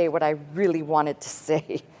way to say what I really wanted to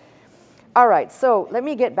say. All right, so let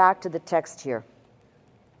me get back to the text here.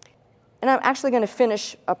 And I'm actually going to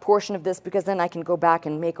finish a portion of this because then I can go back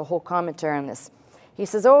and make a whole commentary on this. He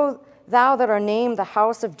says, "O thou that are named the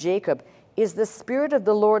house of Jacob, is the Spirit of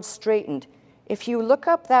the Lord straitened?" If you look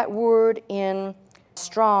up that word in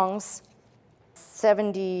Strong's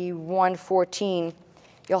 71:14,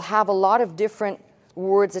 you'll have a lot of different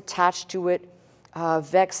words attached to it.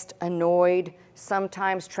 Vexed, annoyed,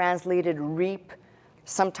 sometimes translated reap,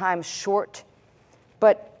 sometimes short.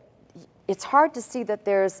 But it's hard to see that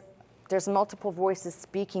there's multiple voices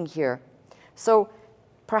speaking here. So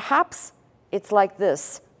perhaps it's like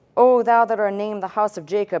this: "O thou that are named the house of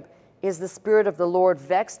Jacob, is the Spirit of the Lord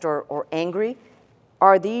vexed or angry?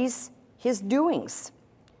 Are these his doings?"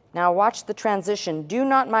 Now watch the transition. "Do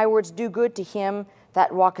not my words do good to him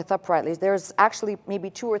that walketh uprightly?" There's actually maybe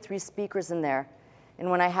 2 or 3 speakers in there.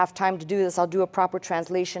 And when I have time to do this, I'll do a proper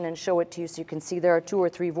translation and show it to you so you can see there are 2 or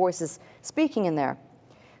 3 voices speaking in there.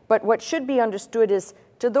 But what should be understood is,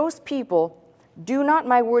 to those people, do not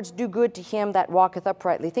my words do good to him that walketh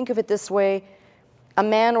uprightly? Think of it this way: a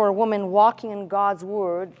man or a woman walking in God's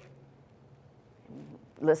word,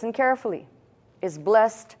 listen carefully, is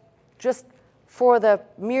blessed just for the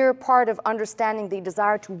mere part of understanding they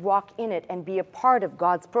desire to walk in it and be a part of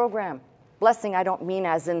God's program. Blessing, I don't mean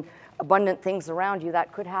as in abundant things around you.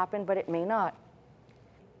 That could happen, but it may not.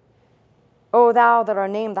 "O thou that are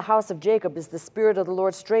named the house of Jacob, is the Spirit of the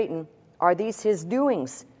Lord straitened? Are these his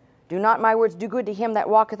doings? Do not my words do good to him that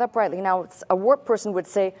walketh uprightly?" Now, a warped person would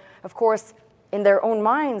say, of course, in their own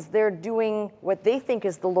minds, they're doing what they think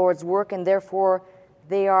is the Lord's work, and therefore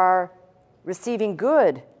they are receiving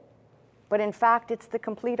good. But in fact, it's the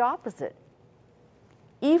complete opposite.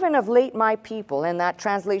 "Even of late my people," and that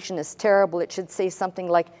translation is terrible. It should say something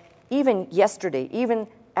like, "Even yesterday, even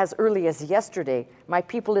as early as yesterday, my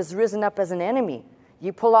people is risen up as an enemy.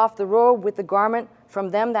 Ye pull off the robe with the garment from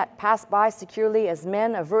them that pass by securely as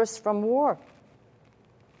men averse from war."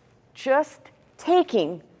 Just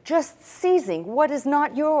taking, just seizing what is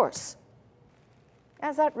not yours.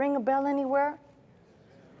 Does that ring a bell anywhere?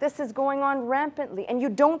 This is going on rampantly. And you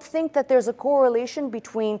don't think that there's a correlation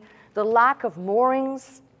between the lack of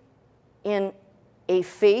moorings in a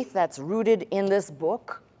faith that's rooted in this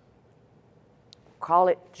book, call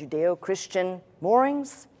it Judeo-Christian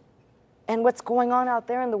moorings, and what's going on out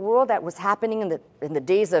there in the world that was happening in the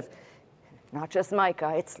days of not just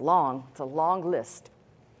Micah, it's a long list.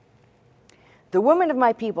 "The women of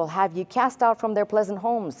my people have ye cast out from their pleasant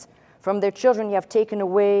homes, From their children you have taken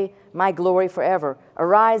away my glory forever.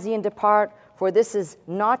 Arise ye and depart, for this is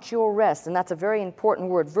not your rest. And that's a very important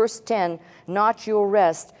word. Verse 10, not your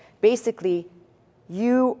rest. Basically,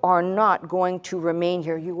 you are not going to remain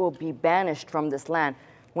here. You will be banished from this land.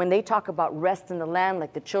 When they talk about rest in the land,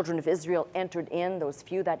 like the children of Israel entered in, those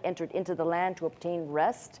few that entered into the land to obtain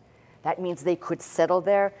rest, that means they could settle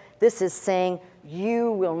there. This is saying,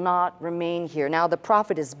 you will not remain here. Now the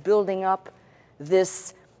prophet is building up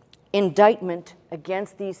this indictment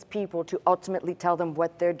against these people to ultimately tell them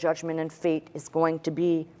what their judgment and fate is going to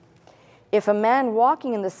be. If a man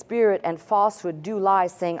walking in the Spirit and falsehood do lie,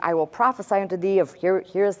 saying, I will prophesy unto thee of,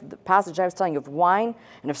 here's the passage I was telling you, of wine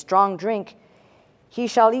and of strong drink, he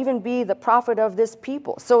shall even be the prophet of this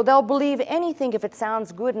people. So they'll believe anything if it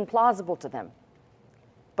sounds good and plausible to them.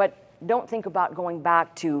 But don't think about going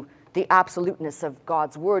back to the absoluteness of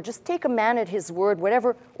God's word. Just take a man at his word,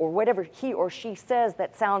 whatever he or she says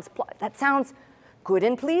that sounds good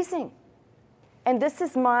and pleasing. And this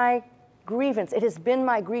is my grievance. It has been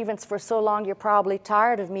my grievance for so long, you're probably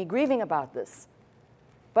tired of me grieving about this.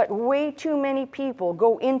 But way too many people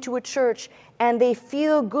go into a church and they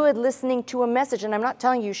feel good listening to a message. And I'm not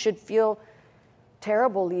telling you should feel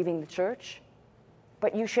terrible leaving the church,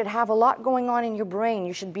 but you should have a lot going on in your brain.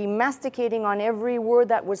 You should be masticating on every word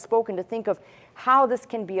that was spoken to think of how this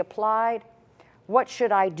can be applied. What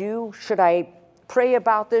should I do? Should I pray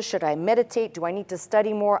about this? Should I meditate? Do I need to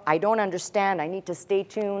study more? I don't understand. I need to stay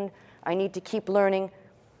tuned. I need to keep learning.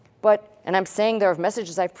 And I'm saying there are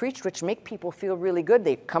messages I've preached which make people feel really good.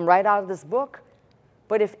 They come right out of this book.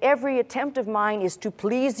 But if every attempt of mine is to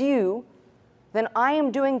please you, then I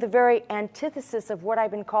am doing the very antithesis of what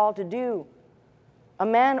I've been called to do. A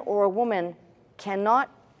man or a woman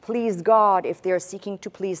cannot please God if they're seeking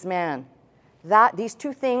to please man. These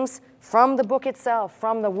two things from the book itself,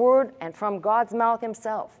 from the word and from God's mouth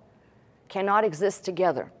himself, cannot exist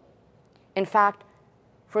together. In fact,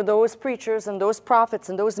 for those preachers and those prophets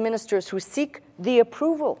and those ministers who seek the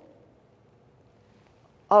approval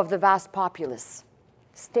of the vast populace,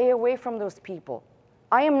 stay away from those people.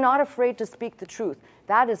 I am not afraid to speak the truth.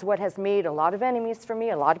 That is what has made a lot of enemies for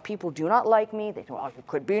me. A lot of people do not like me. They think, well, it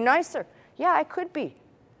could be nicer. Yeah, I could be.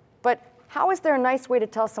 But how is there a nice way to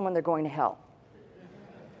tell someone they're going to hell?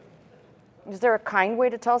 Is there a kind way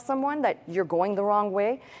to tell someone that you're going the wrong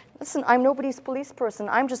way? Listen, I'm nobody's police person.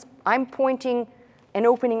 I'm pointing and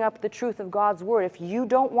opening up the truth of God's word. If you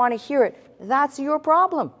don't want to hear it, that's your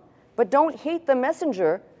problem. But don't hate the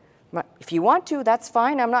messenger. If you want to, that's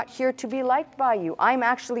fine. I'm not here to be liked by you. I'm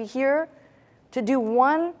actually here to do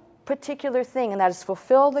one particular thing, and that is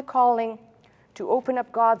fulfill the calling to open up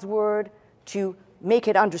God's word, to make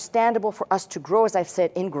it understandable for us to grow, as I've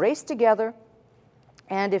said, in grace together.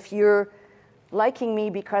 And if you're liking me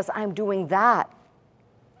because I'm doing that,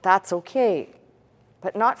 that's okay.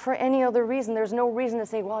 But not for any other reason. There's no reason to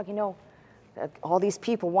say, well, you know, all these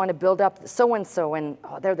people want to build up so-and-so, and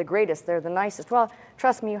oh, they're the greatest, they're the nicest. Well,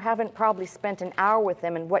 trust me, you haven't probably spent an hour with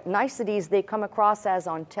them, and what niceties they come across as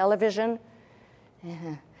on television,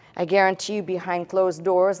 I guarantee you behind closed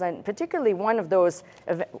doors, and particularly one of those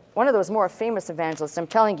more famous evangelists, I'm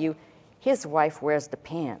telling you, his wife wears the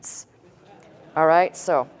pants. All right,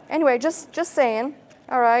 so anyway, just saying,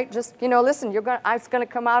 all right, just, you know, listen, it's going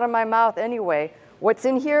to come out of my mouth anyway. What's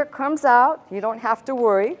in here comes out. You don't have to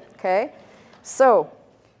worry, okay? So,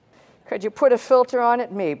 could you put a filter on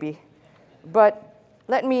it? Maybe. But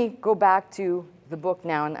let me go back to the book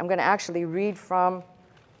now, and I'm going to actually read from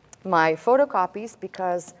my photocopies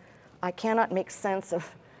because I cannot make sense of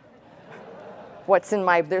what's in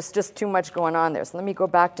there's just too much going on there. So let me go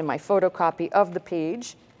back to my photocopy of the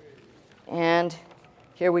page, and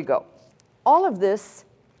here we go. All of this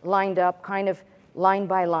lined up kind of line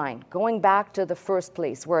by line, going back to the first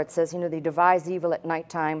place where it says, you know, they devise evil at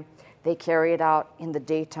nighttime, they carry it out in the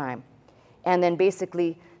daytime. And then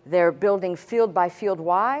basically they're building field by field.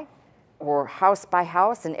 Why? Or house by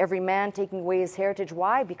house, and every man taking away his heritage.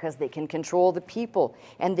 Why? Because they can control the people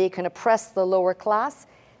and they can oppress the lower class.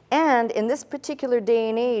 And in this particular day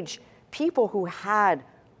and age, people who had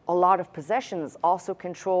a lot of possessions also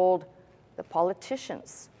controlled the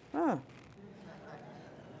politicians.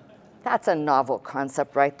 That's a novel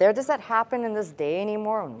concept right there. Does that happen in this day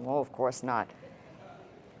anymore? No, of course not.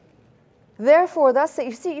 Therefore, thus,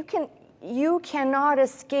 you see, you cannot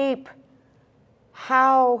escape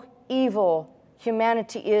how evil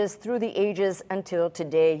humanity is through the ages until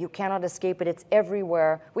today. You cannot escape it. It's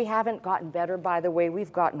everywhere. We haven't gotten better, by the way.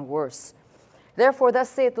 We've gotten worse. Therefore, thus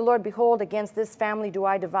saith the Lord, behold, against this family do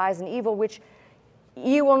I devise an evil which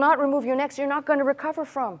ye will not remove your necks. You're not going to recover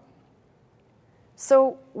from.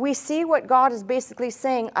 So we see what God is basically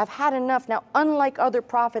saying, I've had enough. Now, unlike other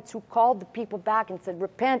prophets who called the people back and said,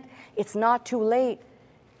 repent, it's not too late.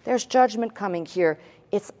 There's judgment coming here.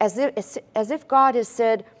 It's as if God has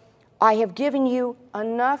said, I have given you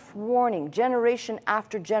enough warning, generation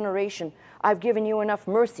after generation. I've given you enough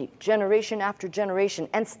mercy, generation after generation,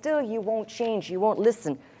 and still you won't change, you won't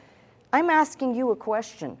listen. I'm asking you a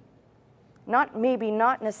question. Maybe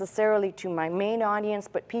not necessarily to my main audience,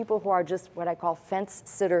 but people who are just what I call fence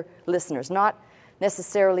sitter listeners, not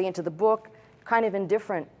necessarily into the book, kind of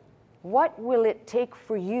indifferent. What will it take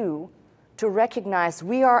for you to recognize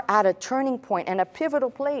we are at a turning point and a pivotal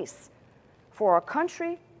place for our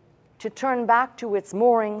country to turn back to its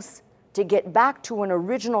moorings, to get back to an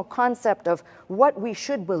original concept of what we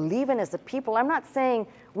should believe in as a people? I'm not saying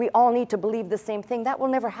we all need to believe the same thing. That will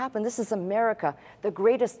never happen. This is America, the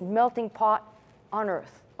greatest melting pot on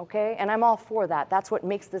earth, okay? And I'm all for that. That's what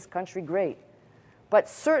makes this country great. But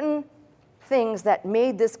certain things that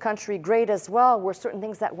made this country great as well were certain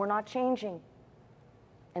things that were not changing.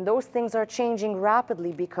 And those things are changing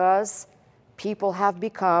rapidly because people have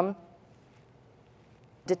become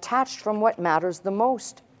detached from what matters the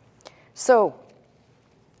most. So,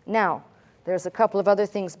 now, there's a couple of other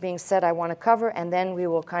things being said I want to cover, and then we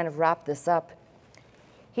will kind of wrap this up.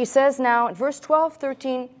 He says now, verse 12,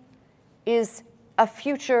 13 is a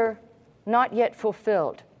future not yet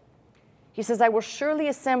fulfilled. He says, I will surely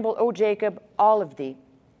assemble, O Jacob, all of thee.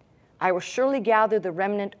 I will surely gather the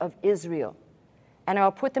remnant of Israel, and I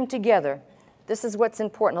will put them together. This is what's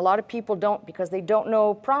important. A lot of people don't, because they don't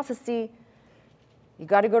know prophecy. You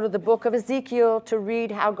got to go to the book of Ezekiel to read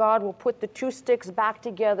how God will put the two sticks back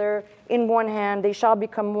together in one hand. They shall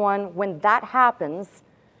become one. When that happens,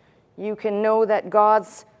 you can know that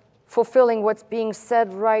God's fulfilling what's being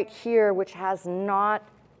said right here, which has not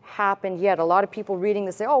happened yet. A lot of people reading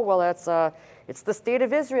this say, oh, well, it's the state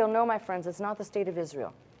of Israel. No, my friends, it's not the state of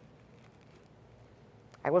Israel.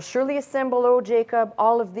 I will surely assemble, O Jacob,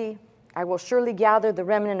 all of thee. I will surely gather the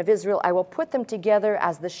remnant of Israel. I will put them together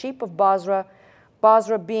as the sheep of Bozrah,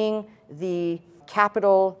 Bozrah being the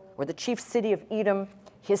capital or the chief city of Edom,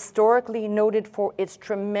 historically noted for its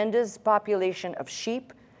tremendous population of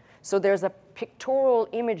sheep. So there's a pictorial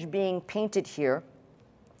image being painted here.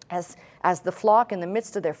 As the flock in the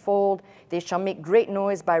midst of their fold, they shall make great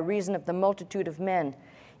noise by reason of the multitude of men.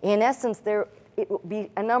 In essence, it will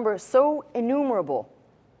be a number so innumerable.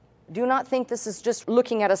 Do not think this is just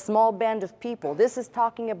looking at a small band of people. This is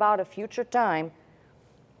talking about a future time.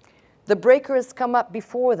 The breaker has come up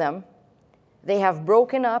before them. They have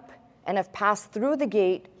broken up and have passed through the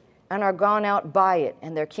gate and are gone out by it.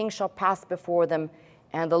 And their king shall pass before them,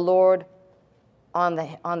 and the Lord on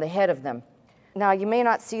the head of them. Now, you may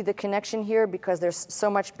not see the connection here because there's so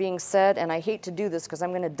much being said, and I hate to do this because I'm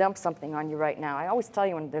going to dump something on you right now. I always tell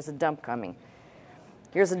you when there's a dump coming.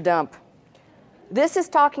 Here's a dump. This is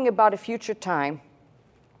talking about a future time.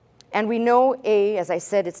 And we know, as I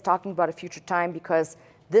said, it's talking about a future time because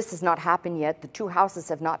this has not happened yet. The two houses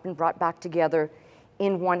have not been brought back together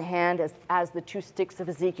in one hand as the two sticks of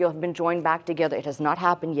Ezekiel have been joined back together. It has not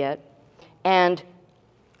happened yet. And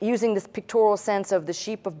using this pictorial sense of the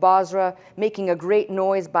sheep of Bozrah making a great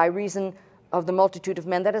noise by reason of the multitude of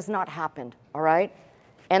men, that has not happened, all right?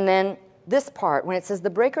 And then this part, when it says, the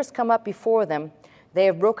breakers come up before them, they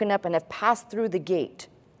have broken up and have passed through the gate.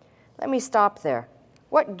 Let me stop there.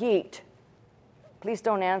 What gate? Please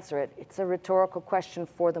don't answer it. It's a rhetorical question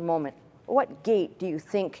for the moment. What gate do you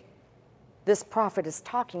think this prophet is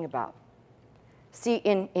talking about? See,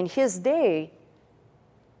 in his day,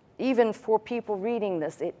 even for people reading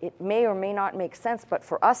this, it may or may not make sense, but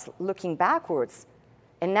for us looking backwards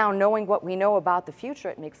and now knowing what we know about the future,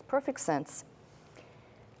 it makes perfect sense.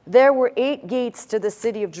 There were 8 gates to the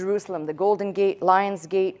city of Jerusalem: the Golden Gate, Lion's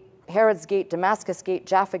Gate, Herod's Gate, Damascus Gate,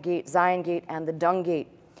 Jaffa Gate, Zion Gate, and the Dung Gate.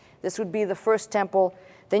 This would be the first temple.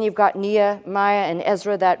 Then you've got Nehemiah and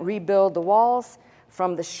Ezra that rebuild the walls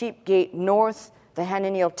from the Sheep Gate north, the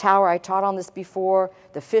Hananiel Tower, I taught on this before,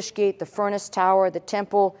 the Fish Gate, the Furnace Tower, the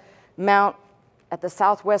Temple Mount at the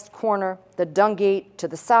southwest corner, the Dung Gate to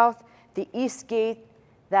the south, the East Gate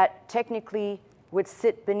that technically would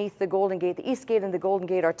sit beneath the Golden Gate. The East Gate and the Golden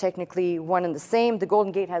Gate are technically one and the same. The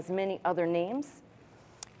Golden Gate has many other names.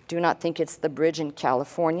 Do not think it's the bridge in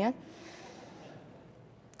California.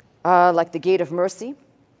 Like the Gate of Mercy.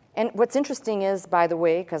 And what's interesting is, by the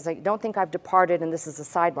way, because I don't think I've departed, and this is a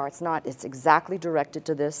sidebar, it's not, it's exactly directed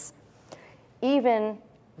to this. Even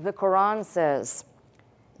the Quran says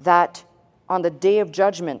that on the day of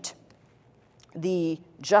judgment, the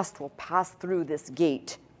just will pass through this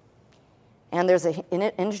gate. And there's an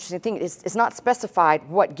interesting thing. It's not specified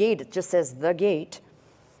what gate. It just says the gate.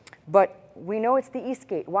 But we know it's the east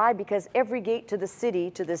gate. Why? Because every gate to the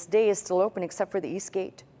city to this day is still open except for the east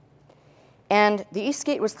gate. And the east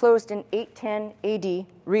gate was closed in 810 AD,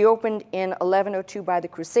 reopened in 1102 by the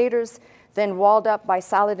Crusaders, then walled up by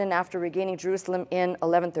Saladin after regaining Jerusalem in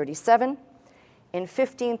 1137. In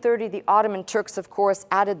 1530, the Ottoman Turks, of course,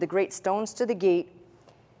 added the great stones to the gate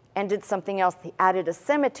and did something else. They added a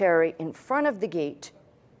cemetery in front of the gate,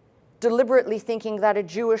 deliberately thinking that a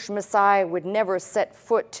Jewish Messiah would never set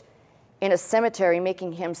foot in a cemetery,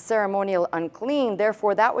 making him ceremonial unclean.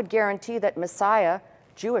 Therefore, that would guarantee that Messiah,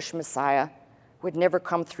 Jewish Messiah, would never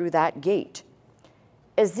come through that gate.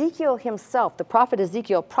 Ezekiel himself, the prophet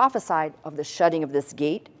Ezekiel, prophesied of the shutting of this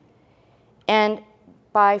gate. And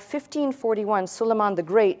by 1541, Suleiman the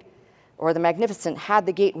Great, or the Magnificent, had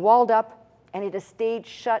the gate walled up, and it has stayed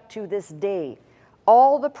shut to this day.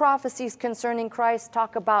 All the prophecies concerning Christ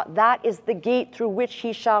talk about that is the gate through which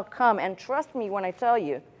he shall come. And trust me when I tell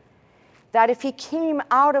you that if he came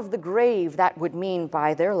out of the grave, that would mean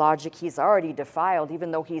by their logic he's already defiled,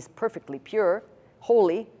 even though he's perfectly pure,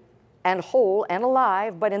 holy, and whole, and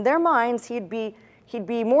alive. But in their minds, he'd be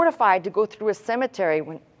mortified to go through a cemetery.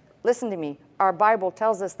 When, listen to me, our Bible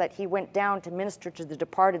tells us that he went down to minister to the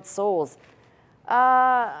departed souls.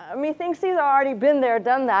 Methinks he's already been there,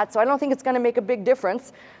 done that, so I don't think it's going to make a big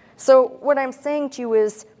difference. So what I'm saying to you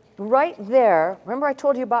is, right there, remember I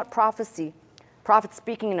told you about prophecy, prophet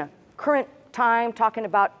speaking in a current time, talking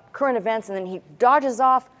about current events, and then he dodges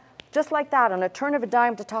off just like that on a turn of a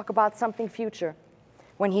dime to talk about something future.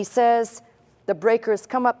 When he says, the breakers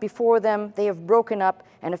come up before them, they have broken up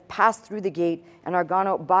and have passed through the gate and are gone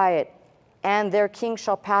out by it, and their king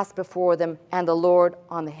shall pass before them, and the Lord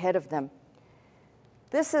on the head of them.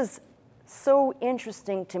 This is so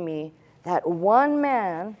interesting to me that one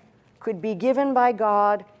man could be given by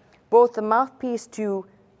God both the mouthpiece to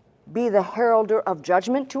be the heralder of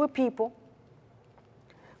judgment to a people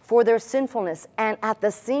for their sinfulness, and at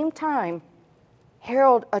the same time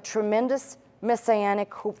herald a tremendous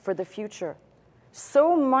messianic hope for the future.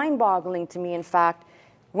 So mind-boggling to me, in fact,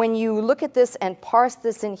 when you look at this and parse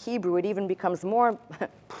this in Hebrew, it even becomes more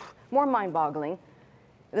mind-boggling.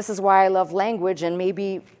 This is why I love language, and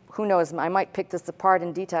maybe, who knows, I might pick this apart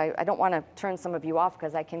in detail. I don't want to turn some of you off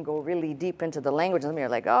because I can go really deep into the language, and you're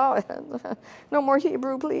like, oh, no more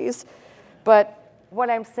Hebrew, please. But what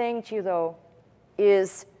I'm saying to you, though,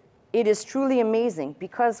 is it is truly amazing.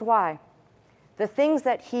 Because why? The things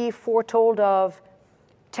that he foretold of,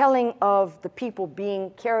 telling of the people being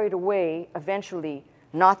carried away eventually,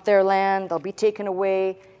 not their land, they'll be taken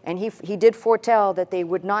away, and he did foretell that they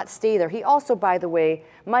would not stay there. He also, by the way,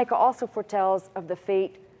 Micah also foretells of the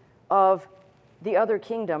fate of the other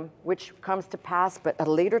kingdom, which comes to pass, but at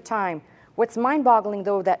a later time. What's mind-boggling,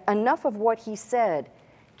 though, that enough of what he said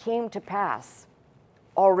came to pass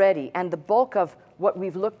already, and the bulk of what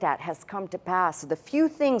we've looked at has come to pass. So the few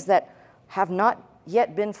things that have not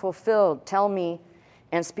yet been fulfilled tell me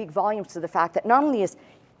and speak volumes to the fact that not only is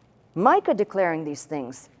Micah declaring these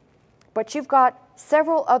things, but you've got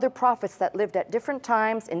several other prophets that lived at different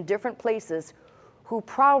times in different places who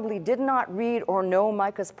probably did not read or know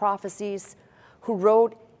Micah's prophecies, who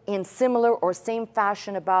wrote in similar or same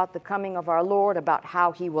fashion about the coming of our Lord, about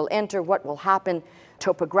how he will enter, what will happen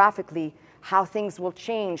topographically, how things will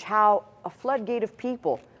change, how a floodgate of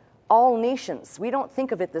people, all nations. We don't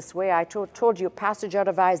think of it this way. I told you a passage out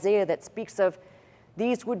of Isaiah that speaks of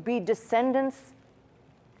these would be descendants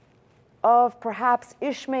of perhaps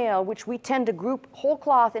Ishmael, which we tend to group whole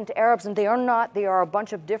cloth into Arabs, and they are not. They are a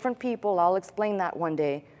bunch of different people. I'll explain that one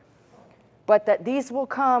day. But that these will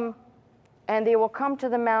come, and they will come to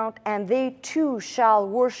the mount, and they too shall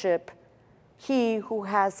worship he who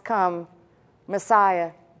has come,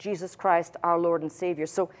 Messiah, Jesus Christ, our Lord and Savior.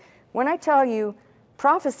 So when I tell you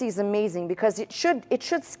prophecy is amazing, because it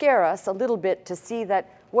should scare us a little bit to see that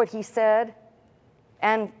what he said,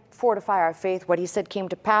 and fortify our faith, what he said came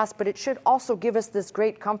to pass, but it should also give us this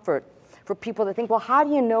great comfort for people that think, well, how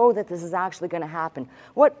do you know that this is actually going to happen?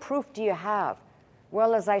 What proof do you have?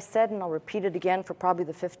 Well, as I said, and I'll repeat it again for probably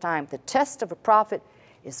the 5th time, the test of a prophet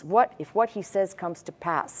is if what he says comes to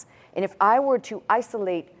pass. And if I were to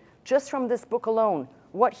isolate just from this book alone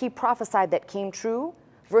what he prophesied that came true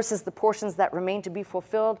versus the portions that remain to be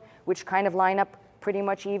fulfilled, which kind of line up pretty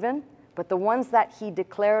much even, but the ones that he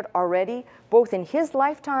declared already, both in his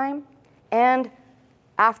lifetime and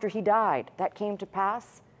after he died, that came to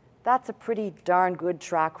pass, that's a pretty darn good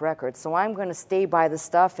track record. So I'm going to stay by the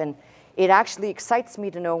stuff, and it actually excites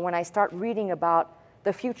me to know when I start reading about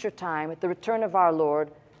the future time, at the return of our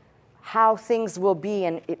Lord, how things will be,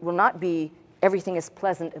 and it will not be everything is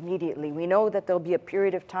pleasant immediately. We know that there'll be a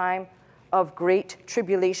period of time of great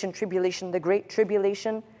tribulation, the great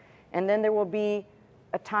tribulation, and then there will be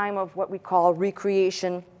a time of what we call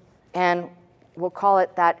recreation, and we'll call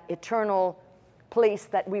it that eternal place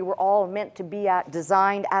that we were all meant to be at,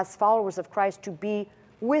 designed as followers of Christ to be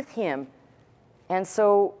with him. And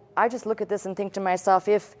so I just look at this and think to myself,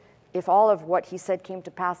 if all of what he said came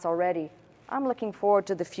to pass already, I'm looking forward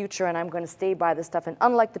to the future, and I'm going to stay by this stuff. And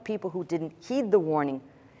unlike the people who didn't heed the warning,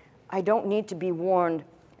 I don't need to be warned,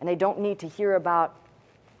 and I don't need to hear about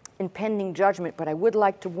impending judgment, but I would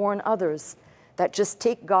like to warn others that just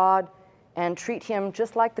take God and treat him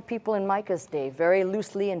just like the people in Micah's day, very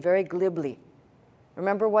loosely and very glibly.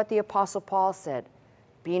 Remember what the Apostle Paul said,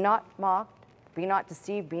 be not mocked, be not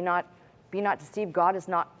deceived, be not deceived. God is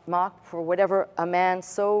not mocked, for whatever a man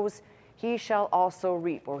sows, he shall also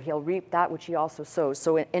reap, or he'll reap that which he also sows.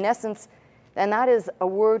 So in essence, and that is a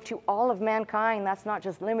word to all of mankind. That's not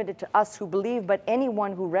just limited to us who believe, but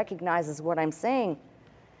anyone who recognizes what I'm saying.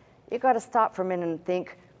 You got to stop for a minute and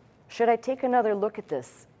think, should I take another look at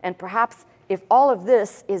this? And perhaps if all of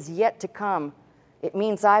this is yet to come, it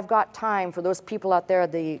means I've got time for those people out there,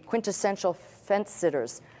 the quintessential fence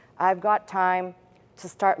sitters. I've got time to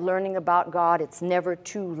start learning about God. It's never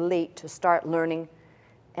too late to start learning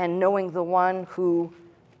and knowing the one who,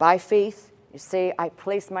 by faith, you say, I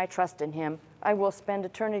place my trust in him, I will spend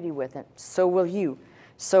eternity with him. So will you.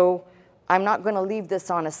 So I'm not going to leave this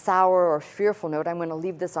on a sour or fearful note. I'm going to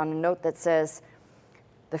leave this on a note that says,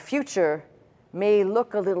 the future may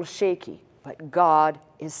look a little shaky, but God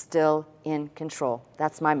is still in control.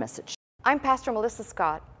 That's my message. I'm Pastor Melissa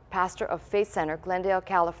Scott, pastor of Faith Center, Glendale,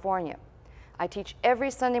 California. I teach every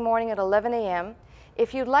Sunday morning at 11 a.m.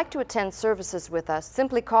 If you'd like to attend services with us,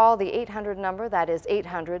 simply call the 800 number, that is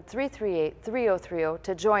 800-338-3030,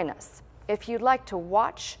 to join us. If you'd like to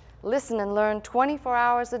watch, listen, and learn 24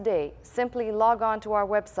 hours a day, simply log on to our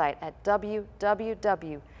website at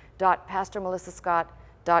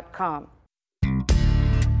www.pastormelissascott.com.